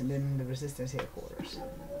base and then the Resistance headquarters.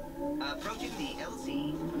 Approaching the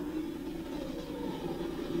LZ.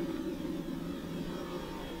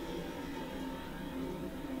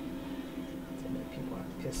 So many people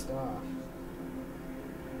are pissed off.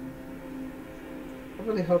 I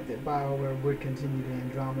really hope that BioWare would continue the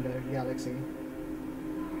Andromeda galaxy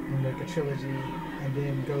and make a trilogy and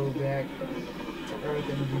then go back to Earth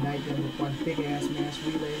and unite them with one big ass mass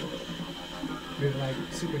relay with like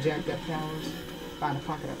super jacked up powers, find a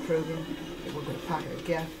pocket of Krogan, they work with a pocket of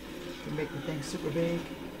Geth to make the thing super big,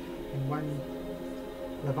 and one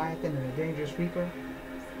Leviathan and a Dangerous Reaper.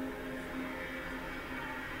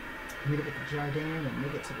 Meet it with the Jardin and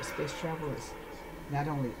make it to the space travel is not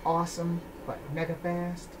only awesome, but mega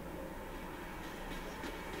fast.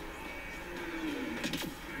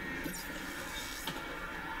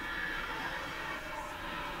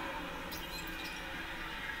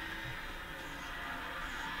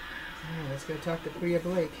 Yeah, let's go talk to Priya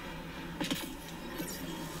Blake.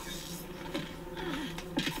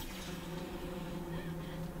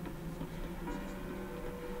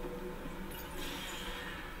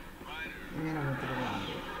 And I went to the wrong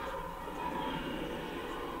gate.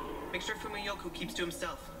 Make sure Fumiyoku keeps to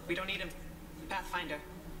himself. We don't need him. Pathfinder.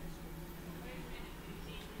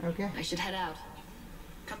 Okay. I should head out.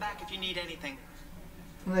 Come back if you need anything.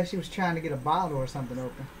 Unless she was trying to get a bottle or something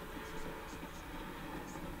open.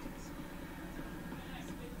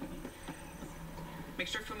 Make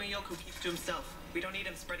sure Fumiyoku keeps to himself. We don't need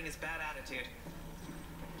him spreading his bad attitude.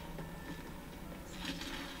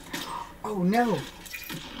 Oh no!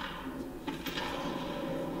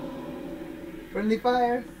 Friendly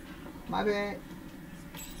fire! My bad.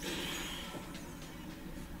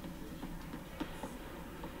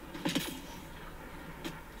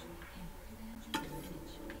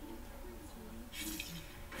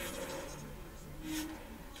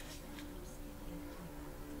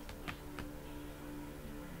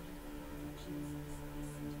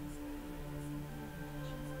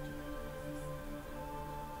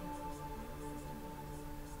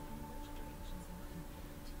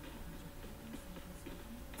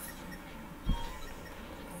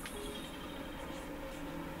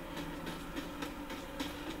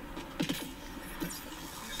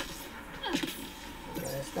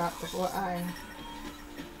 before I...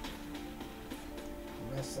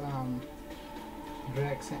 Unless,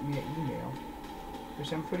 Greg sent me an email,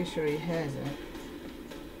 which I'm pretty sure he hasn't.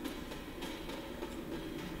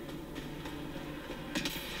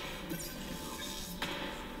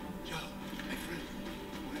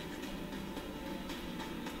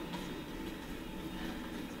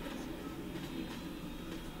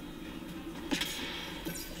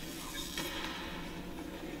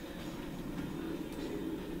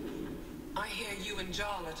 I hear you and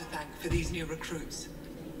Jarl are to thank for these new recruits.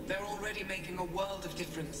 They're already making a world of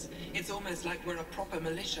difference. It's almost like we're a proper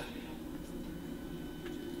militia.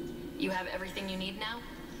 You have everything you need now?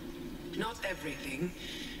 Not everything,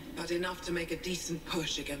 but enough to make a decent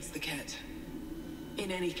push against the Ket.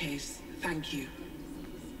 In any case, thank you.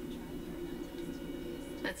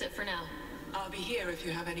 That's it for now. I'll be here if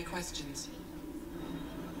you have any questions.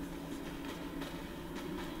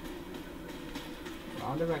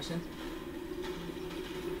 Wrong direction.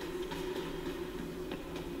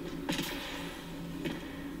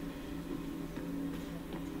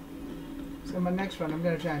 So my next run, I'm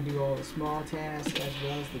going to try and do all the small tasks as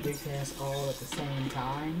well as the big tasks all at the same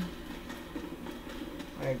time.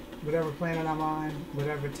 Like, whatever planet I'm on,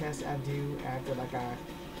 whatever test I do after, like, I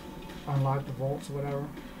unlock the vaults or whatever,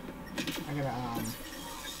 I'm going to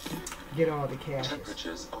get all the caches.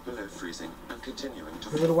 Temperatures are below freezing and continuing to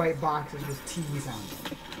The little white boxes with T's on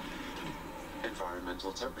them.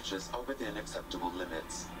 Environmental temperatures are within acceptable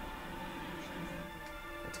limits.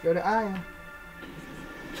 Let's go to Aya.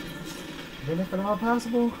 Then if at all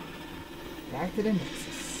possible, back to the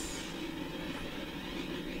Nexus.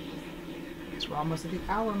 So we're almost at the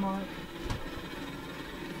hour mark.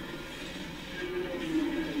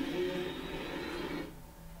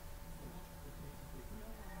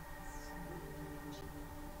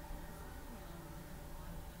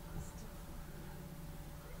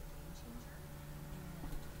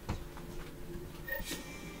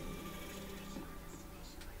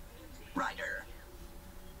 Ryder.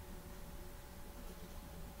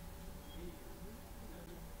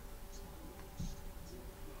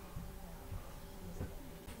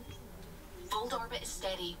 Fold orbit is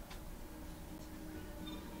steady.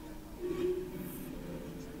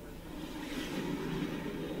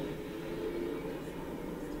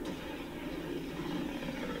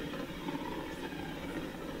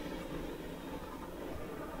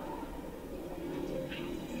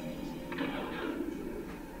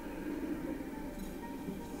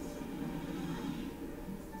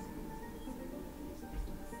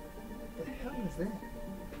 What the hell is that?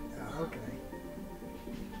 Oh, okay.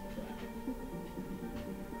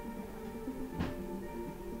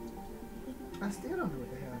 I still don't know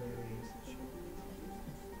what the hell that is.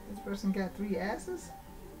 This person got 3 asses?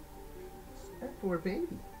 That poor baby.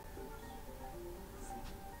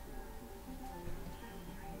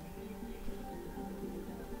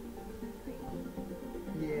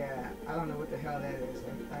 Yeah, I don't know what the hell that is.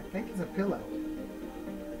 I think it's a pillow.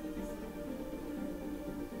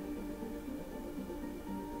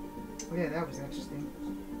 Yeah, that was interesting.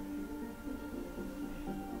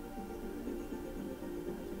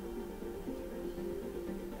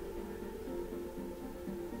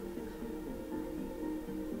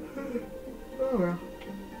 Oh well.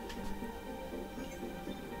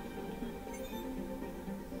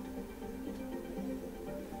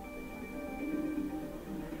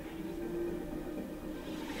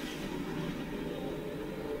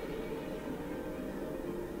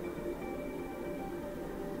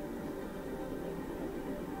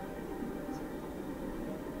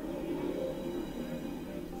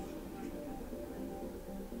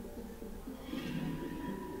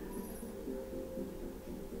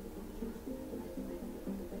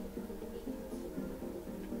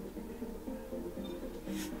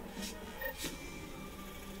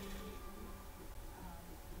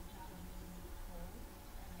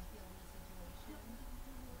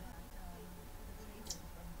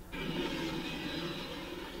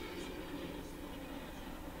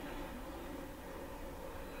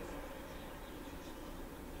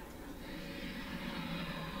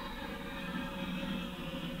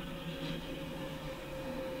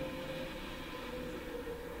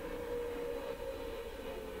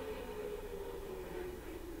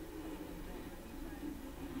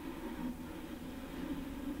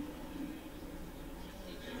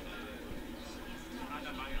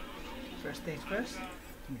 First things first,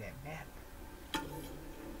 give me that map.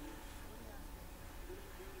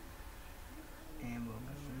 And we'll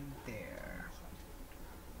move there.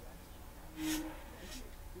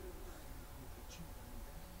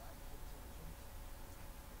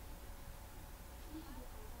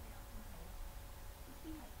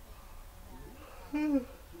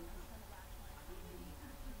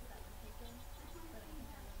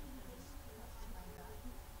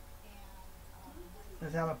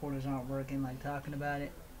 teleporters aren't working, like talking about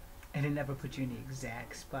it, and it never puts you in the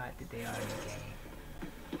exact spot that they are in the game.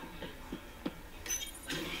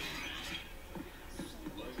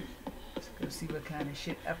 Let's go see what kind of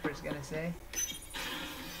shit Efra's gonna say.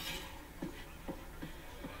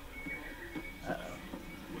 Uh-oh.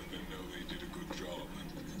 Let them know they did a good job.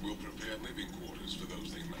 We'll prepare living quarters for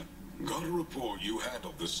those they met. Got a report you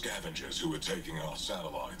handled the scavengers who were taking our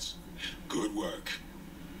satellites. Good work.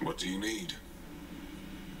 What do you need?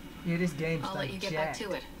 Yeah, this game's I'll like let you get jacked. back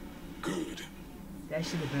to it. Good. That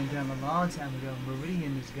should have been done a long time ago.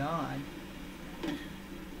 Meridian is gone.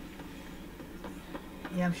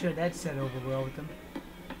 Yeah, I'm sure that set over well with them.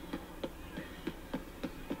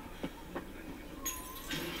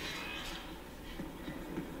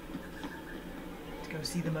 Let's go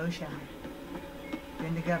see the Moshai.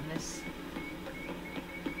 Then the governess.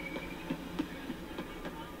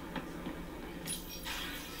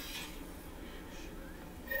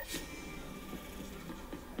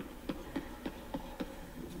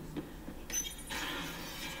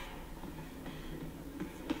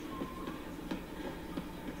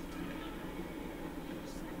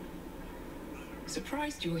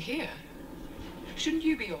 Surprised you're here. Shouldn't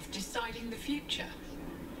you be off deciding the future?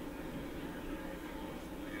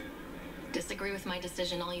 Disagree with my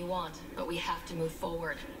decision all you want, but we have to move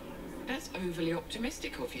forward. That's overly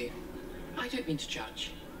optimistic of you. I don't mean to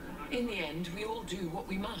judge. In the end, we all do what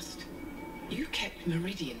we must. You kept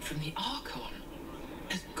Meridian from the Archon.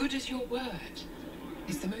 As good as your word.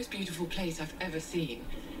 It's the most beautiful place I've ever seen,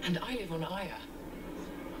 and I live on Aya.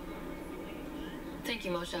 Thank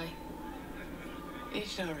you, Moshai.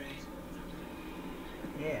 Ishare.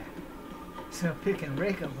 Yeah. So picking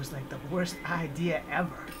Reika was like the worst idea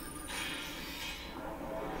ever.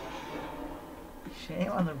 Shame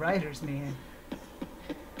on the writers, man.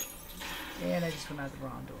 And I just went out the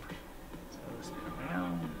wrong door. So let's spin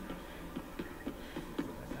around. I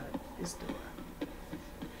got this door. Let's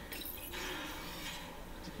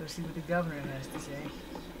go see what the governor has to say.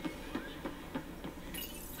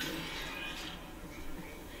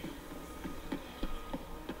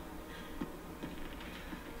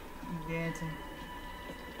 Dancing.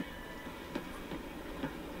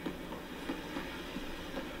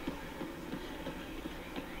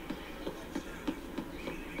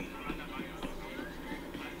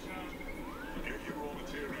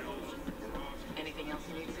 Anything else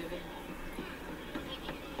you need, Susan?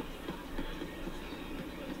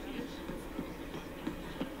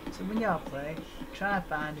 So when y'all play, try to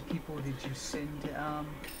find the people that you send to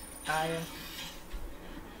Aya.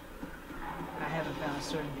 I haven't found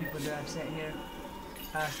certain people that I've sent here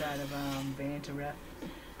outside of Vantaref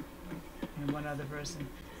and one other person.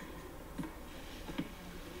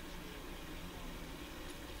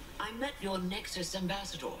 I met your Nexus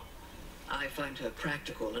ambassador. I find her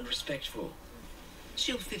practical and respectful.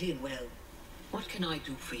 She'll fit in well. What can I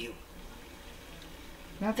do for you?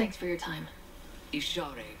 Nothing. Thanks for your time.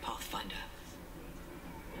 Ishare, Pathfinder.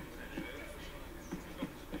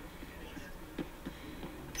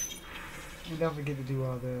 And don't forget to do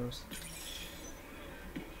all those.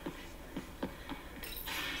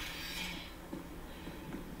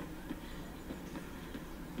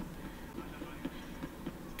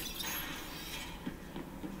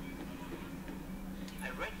 I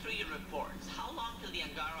read through your reports. How long till the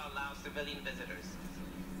Angara allows civilian visitors?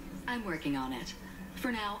 I'm working on it.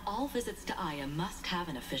 For now, all visits to Aya must have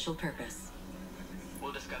an official purpose.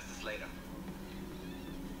 We'll discuss this later.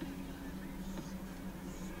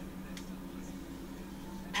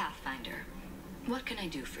 Pathfinder, what can I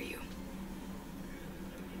do for you?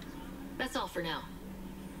 That's all for now.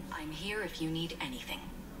 I'm here if you need anything.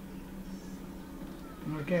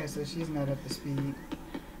 Okay, so she's not up to speed,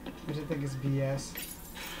 which I think is BS.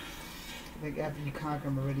 I think after you conquer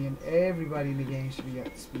Meridian, everybody in the game should be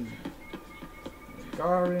up to speed. The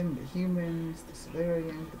Garin, the humans, the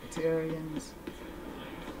Solarians, the Batarians,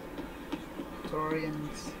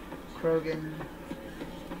 Torians, Krogan,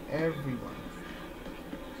 everyone.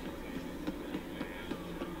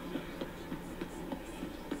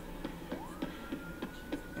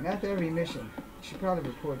 And after every mission, you should probably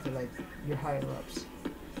report to like your higher ups.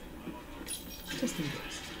 Just in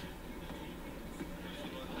case.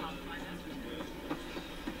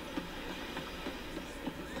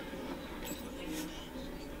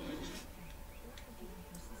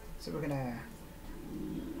 So we're gonna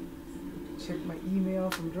check my email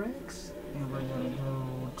from Drex, and we're gonna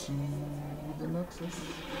go to the Nexus.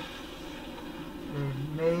 They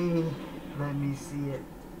may let me see it,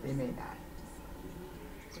 they may not.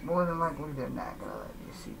 It's more than likely they're not gonna let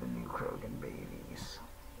me see the new Krogan babies.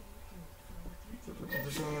 Which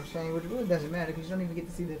That's what I'm saying, which really doesn't matter because you don't even get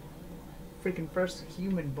to see the freaking first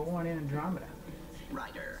human born in Andromeda.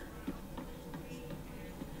 Ryder.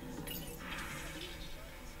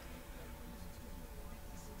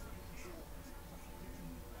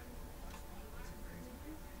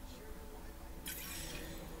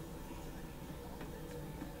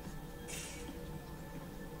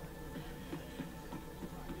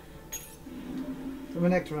 So my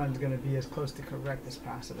next run is going to be as close to correct as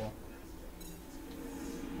possible.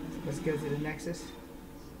 Let's go to the Nexus.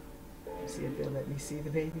 See if they'll let me see the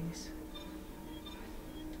babies.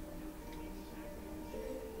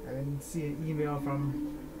 I didn't see an email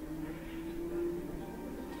from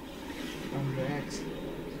the ex.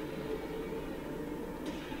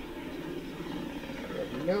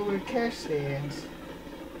 Let me know where cash stands.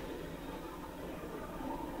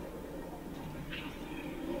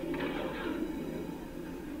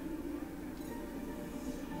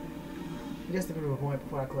 Just to prove a point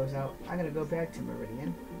before I close out, I'm gonna go back to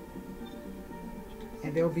Meridian,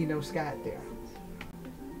 and there'll be no Scott there,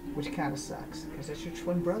 which kind of sucks because that's your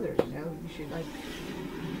twin brother. You know, you should like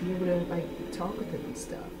be able to like talk with him and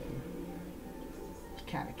stuff, and you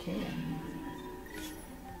kind of can.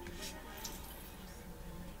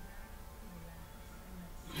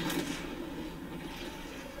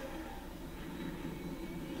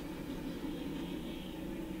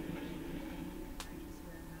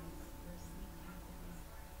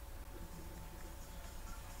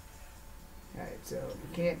 So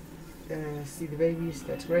if you can't see the babies,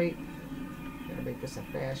 that's great. Gonna make this a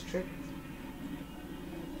fast trip.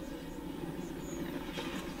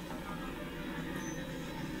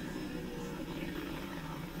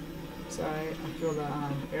 Sorry, I feel the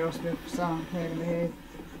Aerosmith song playing in my head.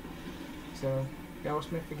 So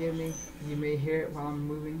Aerosmith, forgive me. You may hear it while I'm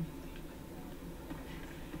moving.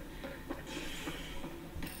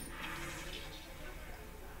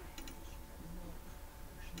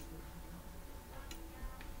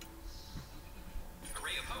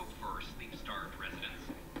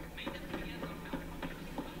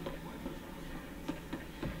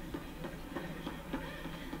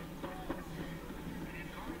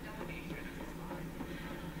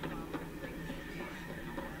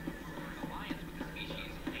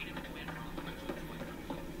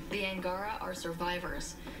 The Angara are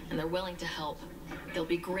survivors, and they're willing to help. They'll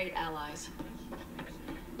be great allies.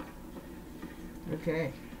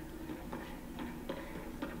 Okay.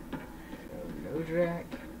 So, no Drac.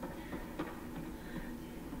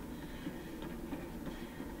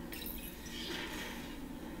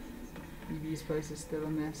 This place is still a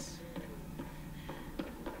mess.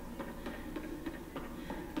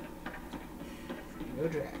 No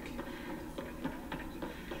Drac.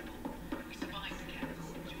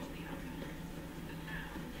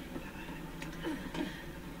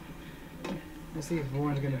 Let's see if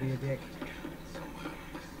Warren's gonna be a dick.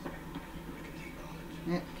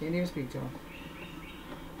 Can't even speak to him.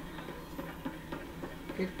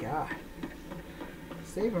 Good God.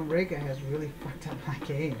 Saving Reka has really fucked up my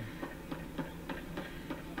game.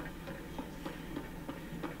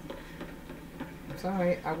 I'm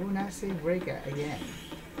sorry, I will not save Reka again.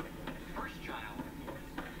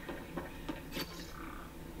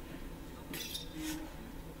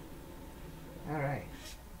 Alright.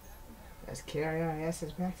 Let's carry our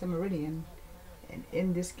asses back to Meridian and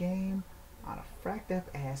end this game on a fracked up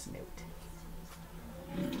ass note.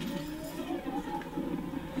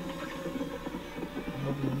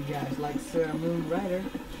 Hopefully you guys like Sir Moon Rider.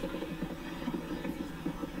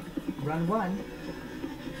 Run 1.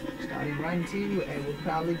 Starting run 2, and will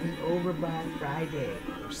probably be over by Friday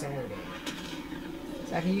or Saturday.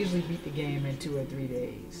 So I can usually beat the game in 2 or 3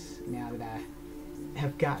 days now that I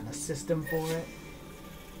have gotten a system for it.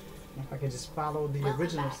 If I could just follow the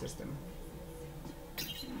original system.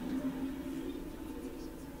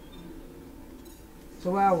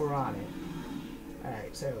 So while we're on it,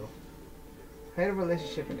 alright, so I had a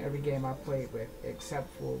relationship in every game I played with, except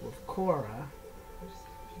for with Cora,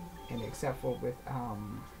 and except for with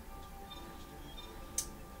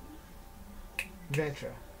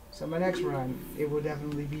Vetra. So my next run, it will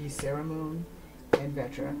definitely be Sarah Moon and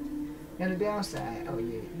Vetra. And the downside, oh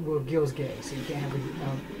yeah, well Gil's gay, so you can't have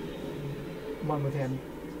one with him.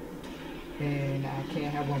 And I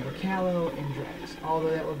can't have one with Callow and Drax. Although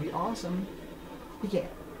that would be awesome, you can't.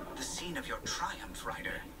 The scene of your triumph,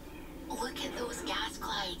 Ryder. Look at those gas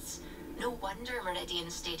clouds. No wonder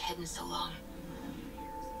Meridian stayed hidden so long.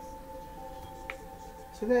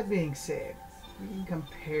 So that being said, we can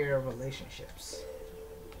compare relationships.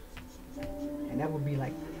 And that would be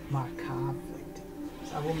like my conflict.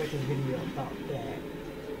 So I will make a video about that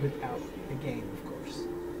without the game, of course.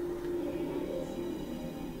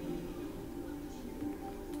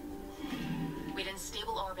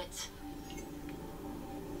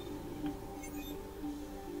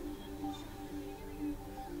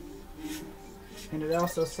 And it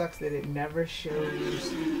also sucks that it never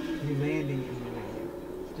shows you landing in Meridian.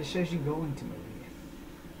 It just shows you going to Meridian.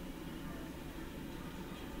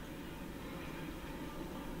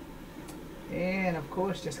 And of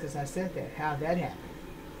course, just because I said that, how'd that happen?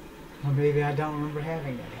 Or maybe I don't remember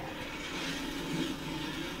having that happen.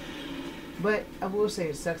 But I will say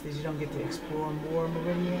it sucks that you don't get to explore more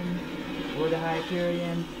Meridian or the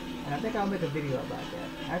Hyperion. And I think I'll make a video about that.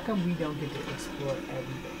 How come we don't get to explore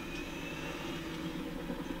everything?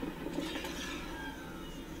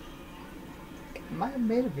 I might have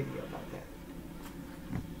made a video about that.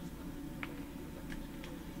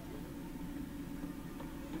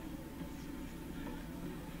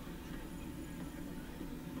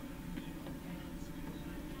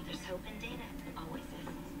 There's hope in data. Always is.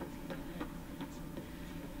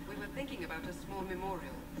 We were thinking about a small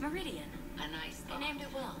memorial. Meridian. A nice They thought. named it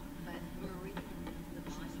well. But Meridian is the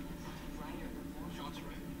monument writer before. Shots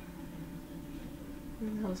right. Where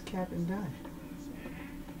the hell is Captain Dunn?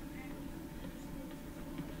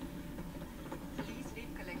 Please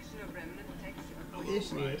leave collection of remnant texts. There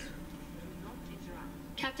she is.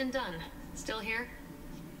 Captain Dunn, still here?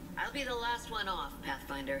 I'll be the last one off,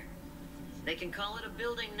 Pathfinder. They can call it a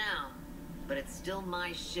building now, but it's still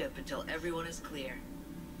my ship until everyone is clear.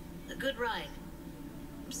 A good ride.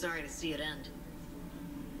 I'm sorry to see it end.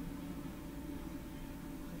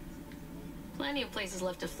 Plenty of places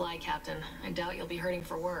left to fly, Captain. I doubt you'll be hurting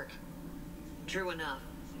for work. True enough.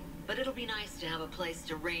 But it'll be nice to have a place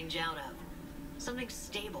to range out of. Something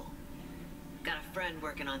stable. Got a friend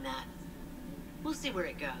working on that. We'll see where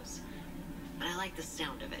it goes. But I like the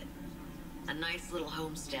sound of it. A nice little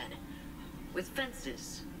homestead. With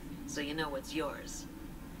fences, so you know what's yours.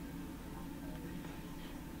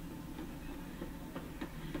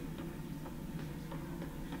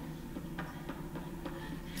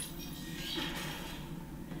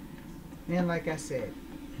 And like I said,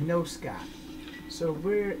 no sky. So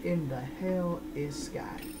where in the hell is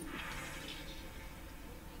Sky?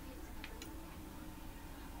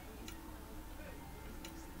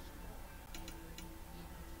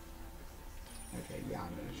 Okay, yeah,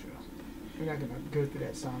 I'm not sure. We're not gonna go through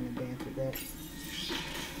that song and dance with that.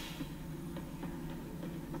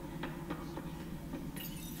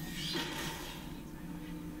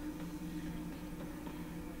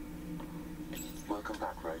 Welcome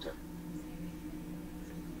back, Ryder.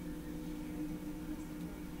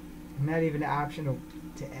 Not even optional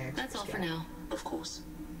to ask. That's all for now. Of course.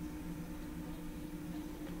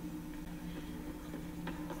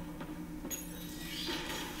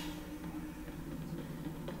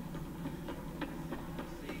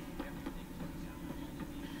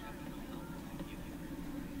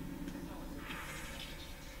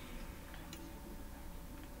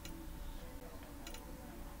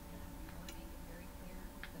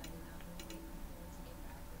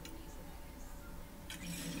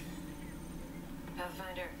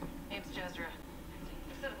 Pathfinder, name's Jezra.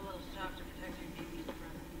 Set up a little shop to protect your people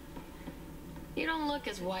from. You don't look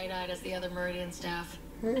as wide-eyed as the other Meridian staff.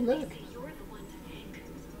 Hey, look. You're the one to thank.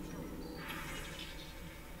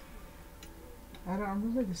 I don't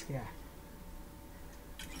remember this guy.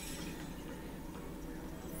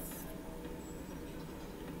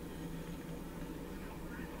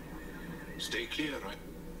 Stay clear,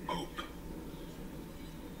 Hope.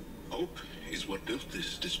 Hope is what built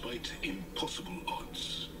this despite impossible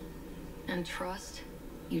odds. And trust?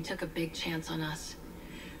 You took a big chance on us.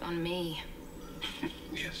 On me.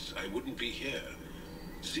 Yes, I wouldn't be here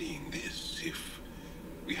seeing this if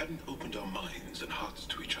we hadn't opened our minds and hearts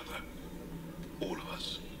to each other. All of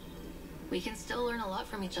us. We can still learn a lot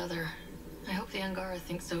from each other. I hope the Angara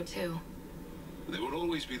think so too. There will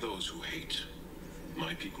always be those who hate.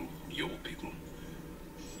 My people, your people.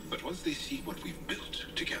 But once they see what we've built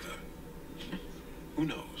together, who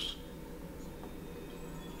knows?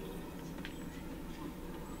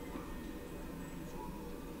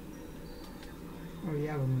 Oh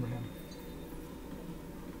yeah, I remember him.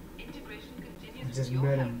 Integration I continues just with your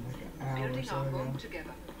met help. him like an hour or Building so our ago. home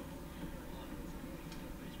together.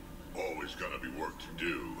 Always gonna be work to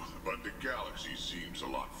do, but the galaxy seems a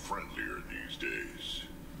lot friendlier these days.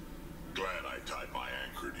 Glad I tied my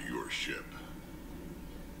anchor to your ship.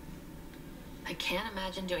 I can't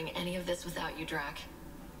imagine doing any of this without you, Drac.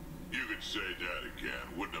 You could say that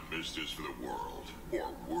again. Wouldn't have missed this for the world.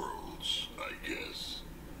 Or worlds, I guess.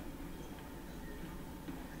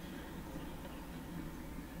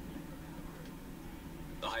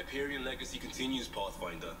 The Hyperion legacy continues,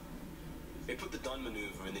 Pathfinder. They put the Dunn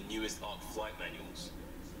maneuver in the newest ARC flight manuals.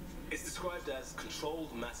 It's described as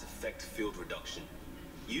controlled mass effect field reduction,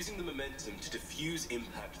 using the momentum to diffuse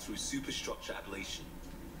impact through superstructure ablation.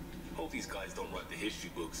 Hope these guys don't write the history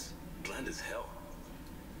books. Bland as hell.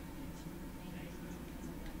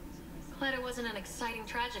 Glad it wasn't an exciting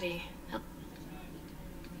tragedy. Yeah,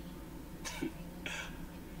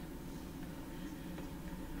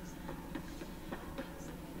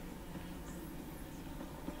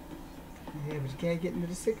 but you can't get into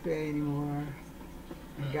the sick bay anymore.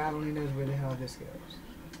 And God only knows where the hell this goes.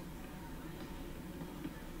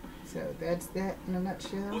 So that's that in a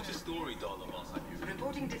nutshell. What's your story, Dollar Boss?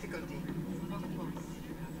 Reporting difficulty.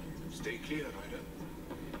 Stay clear, Ryder.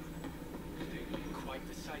 Quite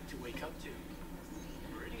the sight to wake up to.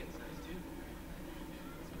 Meridian's nice too.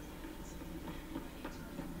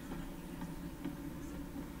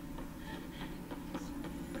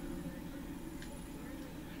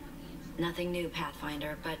 Nothing new,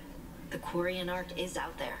 Pathfinder, but the Quarian Ark is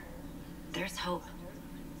out there. There's hope.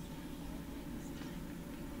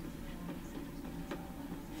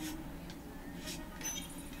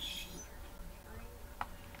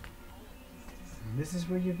 And this is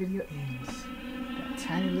where your video ends. That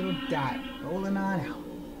tiny little dot rolling on out.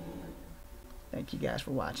 Thank you guys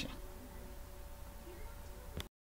for watching.